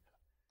Jake.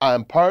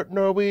 I'm part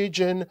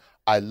Norwegian.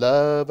 I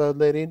love a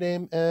lady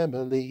named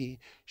Emily.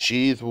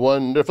 She's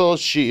wonderful.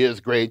 She is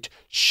great.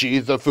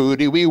 She's a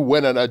foodie. We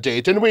went on a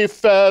date and we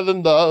fell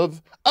in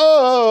love.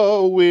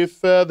 Oh, we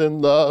fell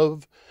in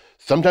love.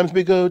 Sometimes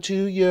we go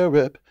to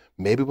Europe.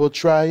 Maybe we'll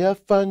try a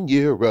fun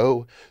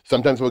Euro.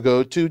 Sometimes we'll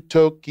go to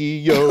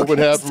Tokyo and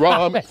have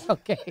ramen.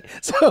 Okay.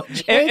 So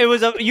it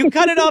was you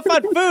cut it off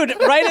on food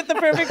right at the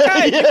perfect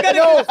time. You cut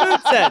it in the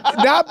food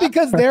sense. Not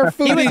because their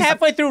food He was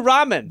halfway through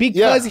ramen.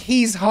 Because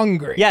he's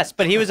hungry. Yes,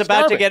 but he was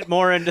about to get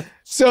more into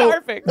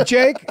starving.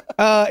 Jake,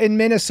 in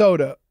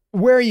Minnesota,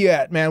 where are you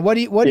at, man? What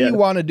do you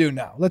want to do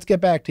now? Let's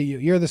get back to you.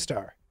 You're the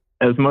star.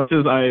 As much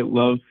as I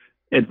love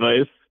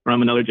advice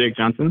from another Jake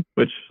Johnson,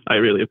 which I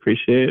really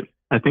appreciate,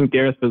 I think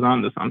Gareth was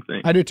on to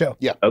something. I do too.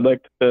 Yeah. I'd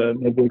like to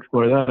maybe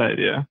explore that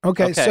idea.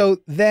 Okay. So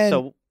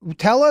then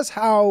tell us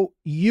how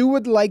you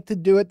would like to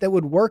do it that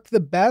would work the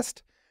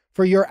best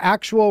for your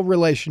actual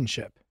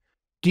relationship.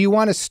 Do you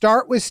want to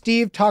start with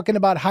Steve talking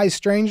about high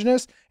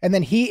strangeness, and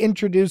then he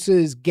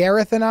introduces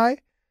Gareth and I,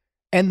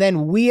 and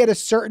then we at a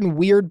certain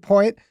weird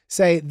point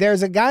say,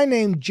 there's a guy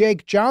named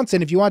Jake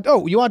Johnson. If you want,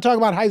 you want to talk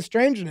about high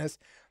strangeness?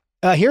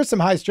 Here's some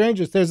high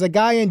strangeness. There's a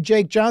guy in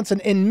Jake Johnson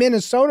in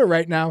Minnesota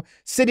right now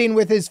sitting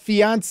with his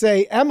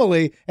fiance,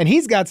 Emily, and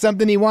he's got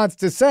something he wants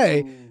to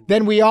say.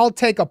 Then we all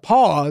take a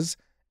pause,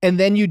 and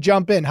then you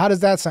jump in. How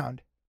does that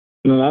sound?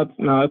 No,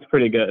 that's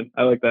pretty good.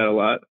 I like that a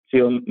lot.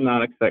 She'll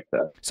not expect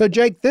that. So,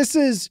 Jake, this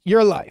is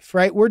your life,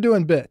 right? We're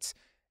doing bits.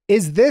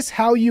 Is this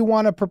how you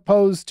want to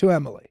propose to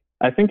Emily?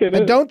 I think it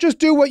is. Don't just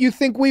do what you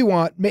think we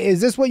want. Is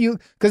this what you...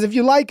 Because if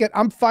you like it,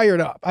 I'm fired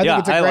up. I think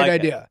it's a great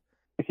idea.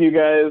 If you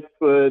guys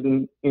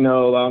would,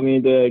 allow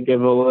me to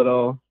give a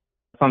little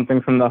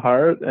something from the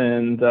heart,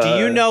 and do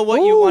you know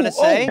what you want to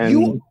say?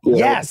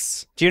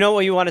 Yes. Do you know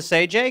what you want to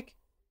say, Jake?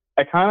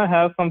 I kind of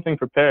have something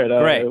prepared.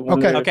 Great.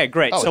 Okay,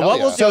 great. So what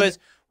we'll do is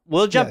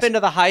we'll jump into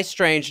the high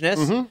strangeness.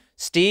 Mm-hmm.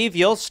 Steve,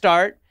 you'll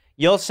start.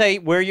 You'll say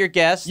we're your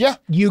guests. Yeah.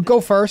 You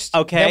go first.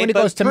 Okay. Then when it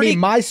goes to me,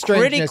 my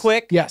strangeness. Pretty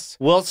quick. Yes.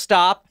 We'll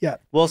stop. Yeah.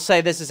 We'll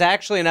say this is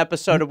actually an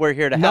episode of We're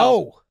Here to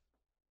Help.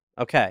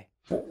 No. Okay.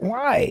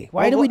 Why?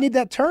 Why do we need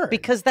that turn?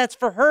 Because that's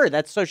for her.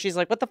 That's so she's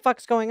like, what the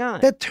fuck's going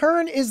on? The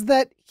turn is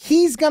that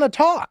he's going to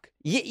talk.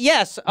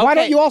 Yes. Okay. Why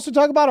don't you also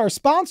talk about our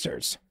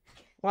sponsors?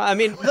 Well, I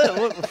mean,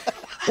 well,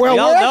 we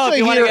all know if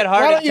you want to get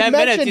hard in 10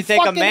 minutes, you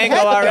take a Mango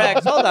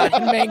RX. Hold on.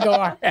 Mango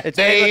RX. It's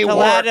made with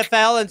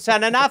Tadalafil and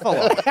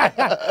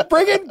Sildenafil.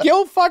 Bring in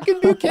Gil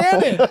fucking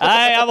Buchanan.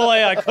 Hi,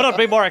 Emily. I couldn't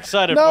be more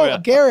excited for you. No,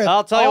 Gareth.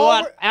 I'll tell you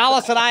what.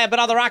 Alice and I have been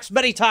on the rocks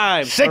many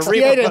times.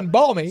 68 and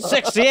balmy.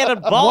 68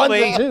 and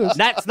balmy.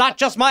 That's not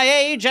just my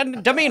age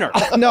and demeanor.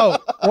 No.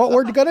 What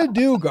we're going to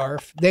do,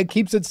 Garth, that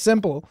keeps it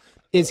simple,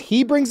 is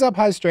he brings up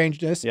high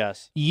strangeness.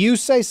 Yes. You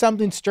say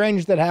something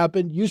strange that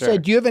happened. You say,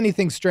 do you have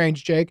anything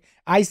strange, Jake?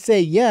 I say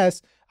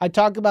yes. I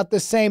talk about the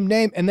same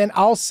name, and then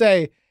I'll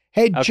say,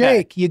 hey,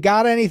 Jake, you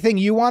got anything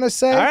you want to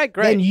say? All right,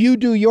 great. Then you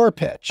do your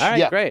pitch. All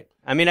right, great.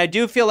 I mean, I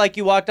do feel like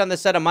you walked on the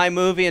set of my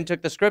movie and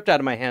took the script out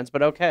of my hands,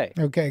 but okay.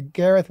 Okay,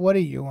 Gareth, what do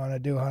you want to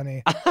do,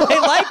 honey?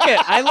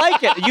 I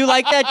like it. You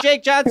like that,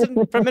 Jake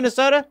Johnson from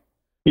Minnesota?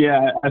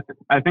 Yeah,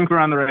 I think we're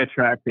on the right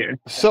track here.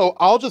 So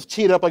I'll just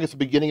tee it up like it's the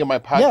beginning of my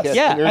podcast.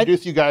 Yes, and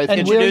introduce you guys.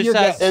 Introduce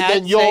us. And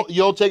then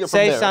you'll take it from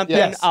there. Say something.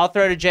 Yes. I'll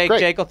throw to Jake. Great.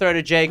 Jake will throw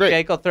to Jake. Great.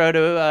 Jake will throw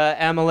to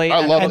Emily.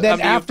 I love it. And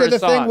then after the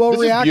thing, we'll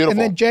react. And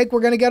then, Jake,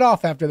 we're going to get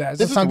off after that.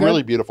 This is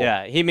really beautiful.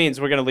 Yeah, he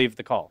means we're going to leave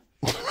the call.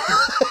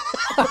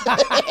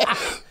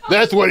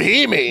 That's what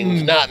he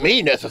means, not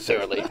me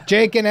necessarily.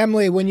 Jake and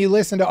Emily, when you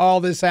listen to all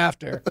this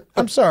after,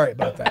 I'm sorry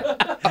about that.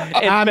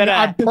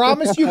 I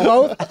promise you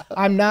both,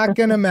 I'm not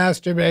going to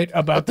masturbate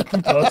about the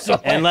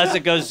proposal. Unless it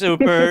goes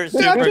super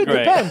Actually,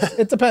 great.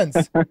 It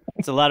depends.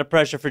 It's a lot of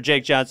pressure for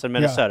Jake Johnson,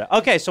 Minnesota. Yeah.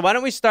 Okay, so why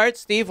don't we start,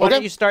 Steve? Why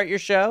don't you start your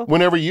show?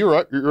 Whenever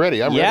you're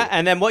ready, I'm ready. Yeah,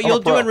 and then what you'll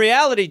do in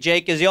reality,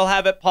 Jake, is you'll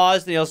have it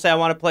paused and you'll say, I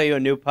want to play you a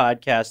new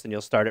podcast, and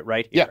you'll start it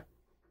right here.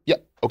 Yeah,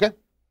 okay.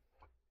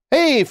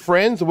 Hey,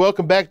 friends,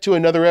 welcome back to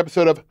another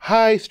episode of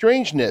High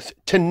Strangeness.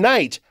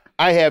 Tonight,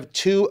 I have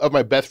two of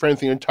my best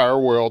friends in the entire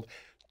world.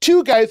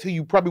 Two guys who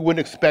you probably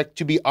wouldn't expect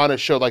to be on a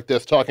show like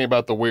this talking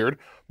about the weird.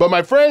 But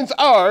my friends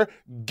are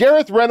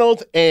Gareth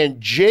Reynolds and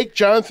Jake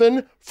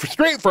Johnson,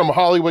 straight from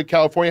Hollywood,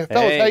 California. Hey.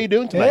 Fellas, how you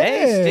doing tonight?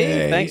 Hey,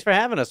 Steve. Thanks for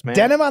having us, man.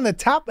 Denim on the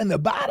top and the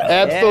bottom.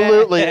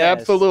 Absolutely, yes.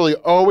 absolutely.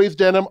 Always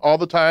denim all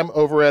the time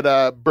over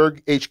at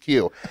Berg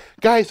HQ.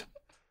 Guys,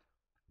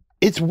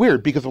 it's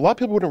weird because a lot of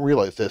people wouldn't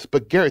realize this,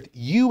 but Gareth,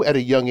 you at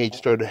a young age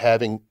started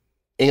having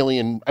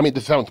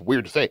this sounds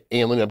weird to say,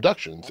 alien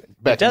abductions.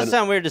 It does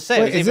sound weird to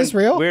say. Wait, is this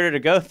real? Weirder to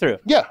go through.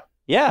 Yeah.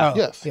 Yeah. Oh,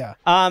 yes. Yeah.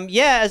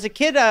 As a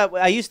kid,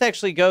 I used to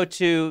actually go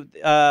to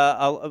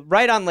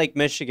right on Lake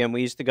Michigan.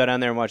 We used to go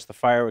down there and watch the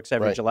fireworks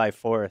every July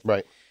 4th.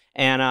 Right.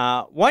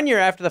 And 1 year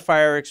after the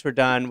fireworks were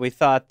done, we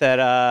thought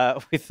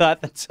that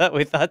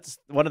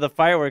one of the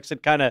fireworks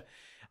had kind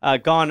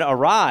of gone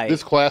awry.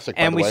 This classic,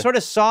 by and the we way. sort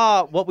of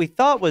saw what we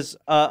thought was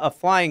a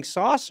flying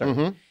saucer.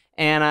 Mm-hmm.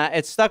 And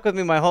it stuck with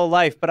me my whole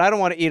life, but I don't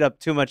want to eat up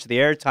too much of the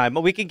airtime.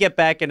 But we could get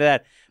back into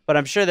that. But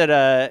I'm sure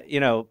that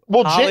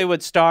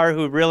Hollywood star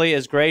who really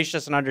is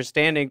gracious and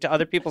understanding to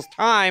other people's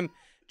time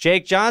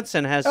Jake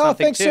Johnson has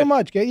something thanks so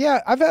much.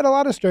 Yeah, I've had a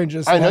lot of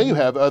strangers. I know you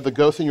have. The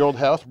ghost in your old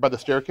house by the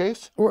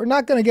staircase? We're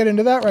not going to get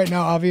into that right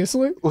now,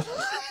 obviously.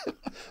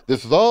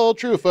 This is all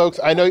true, folks.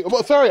 I know.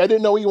 Well, sorry, I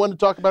didn't know what you wanted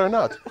to talk about or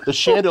not. The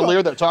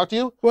chandelier that talked to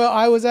you? Well,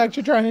 I was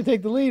actually trying to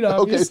take the lead,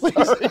 obviously.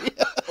 Okay, sorry.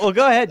 Well,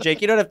 go ahead,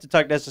 Jake. You don't have to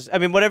talk necessarily. I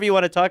mean, whatever you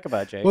want to talk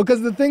about, Jake. Well,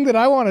 because the thing that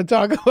I want to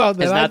talk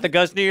about is not the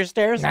ghost near your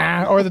stairs?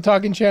 Nah, or the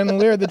talking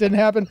chandelier that didn't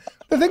happen.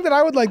 The thing that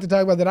I would like to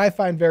talk about that I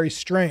find very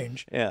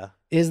strange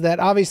is that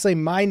obviously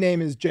my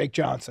name is Jake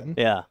Johnson.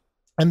 Yeah.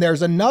 And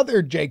there's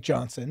another Jake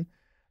Johnson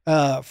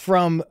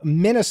from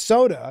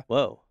Minnesota.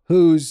 Whoa.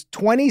 Who's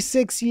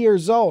 26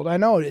 years old. I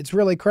know, it's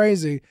really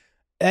crazy.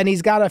 And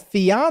he's got a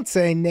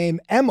fiance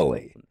named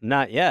Emily.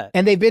 Not yet.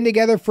 And they've been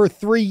together for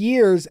 3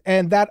 years.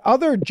 And that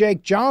other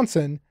Jake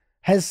Johnson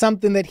has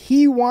something that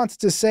he wants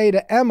to say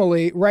to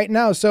Emily right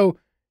now. So,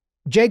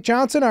 Jake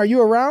Johnson, are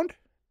you around?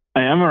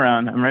 I am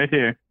around. I'm right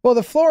here. Well,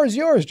 the floor is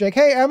yours, Jake.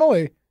 Hey,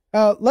 Emily,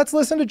 let's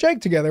listen to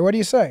Jake together. What do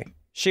you say?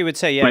 She would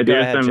say, yeah, my go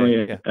dearest ahead,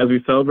 Emily, Jake. as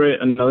we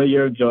celebrate another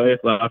year of joy,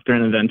 laughter,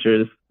 and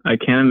adventures, I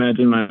can't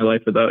imagine my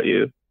life without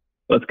you.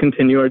 Let's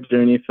continue our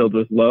journey filled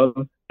with love,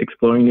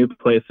 exploring new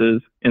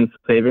places, and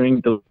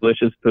savoring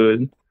delicious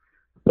food,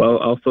 while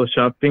also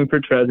shopping for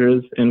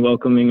treasures and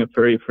welcoming a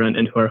furry friend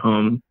into our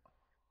home.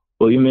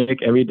 Will you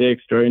make every day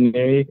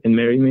extraordinary and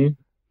marry me?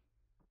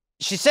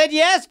 She said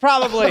yes,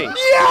 probably. All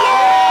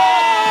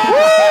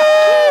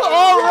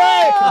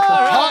right.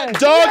 Hot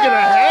dog and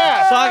a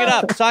half.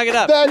 Song it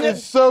up. That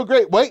is so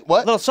great. Wait,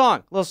 what? Little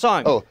song.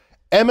 Oh,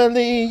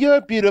 Emily, you're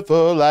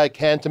beautiful. I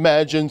can't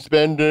imagine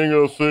spending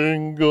a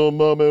single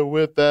moment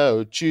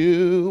without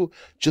you.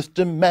 Just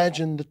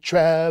imagine the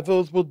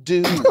travels we'll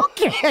do.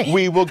 Okay.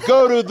 We will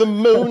go to the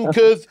moon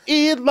because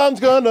Elon's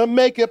gonna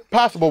make it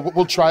possible.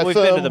 We'll try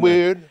some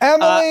weird.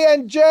 Emily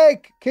and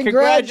Jake,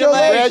 congratulations.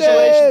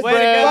 Congratulations, Way to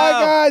go.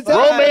 Bye, guys.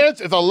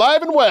 Romance is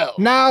alive and well.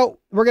 Now,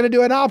 we're going to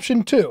do an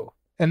option 2,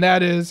 and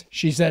that is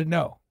she said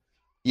no.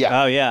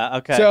 Yeah. Oh, yeah.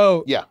 Okay.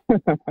 So, Yeah.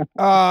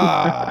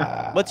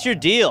 What's your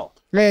deal?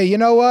 Hey, you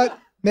know what?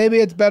 Maybe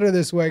it's better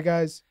this way,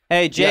 guys.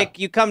 Hey, Jake,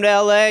 you come to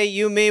L.A.,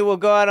 you, me, we'll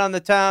go out on the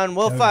town.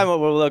 We'll find what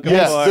we're looking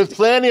Yes, for. there's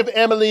plenty of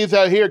Emilys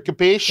out here,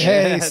 capiche?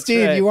 Hey, That's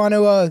Steve, right. you want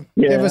to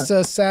give us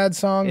a sad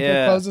song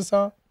to close us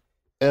off?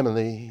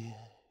 Emily,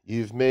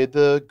 you've made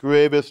the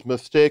gravest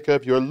mistake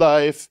of your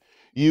life.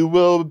 You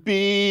will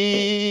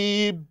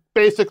be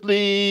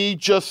basically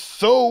just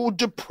so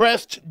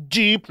depressed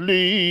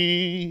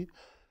deeply.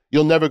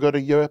 You'll never go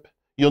to Europe.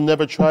 You'll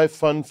never try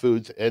fun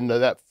foods. And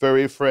that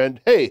furry friend,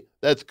 hey,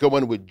 that's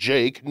going with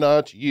Jake,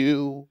 not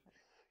you.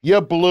 You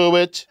blew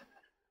it.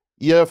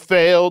 You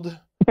failed.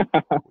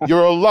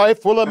 Your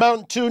life will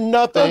amount to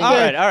nothing. All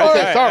right.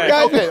 Sorry.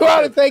 Guys, Okay. we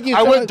want to thank you.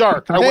 I went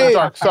dark.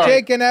 Sorry.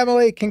 Jake and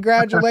Emily,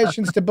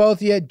 congratulations to both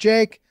of you.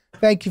 Jake,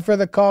 thank you for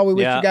the call. We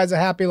wish you guys a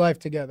happy life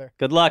together.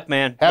 Good luck,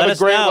 man. Have Let a us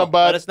great know. one,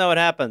 bud. Let us know what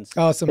happens.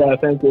 Awesome. Yeah,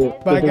 thank you.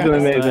 Bye, This has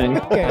been guys.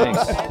 amazing. Okay.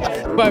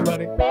 Thanks. Bye,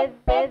 buddy.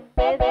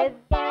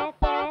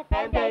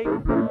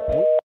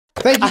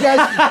 Thank you,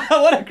 guys.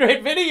 What a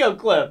great video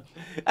clip.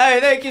 Hey,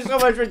 thank you so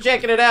much for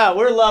checking it out.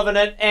 We're loving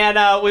it. And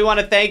we want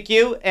to thank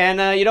you.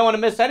 And you don't want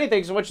to miss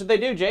anything. So what should they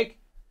do, Jake?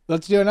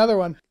 Let's do another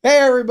one. Hey,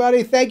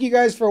 everybody. Thank you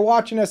guys for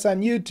watching us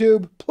on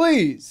YouTube.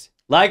 Please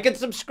like and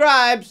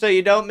subscribe so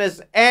you don't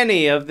miss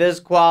any of this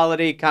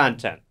quality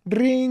content.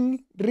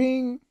 ring,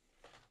 ring.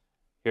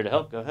 Here to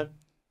help. Go ahead.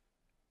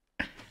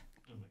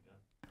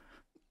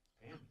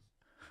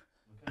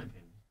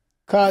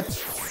 Cut.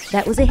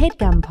 That was a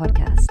HeadGum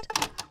podcast.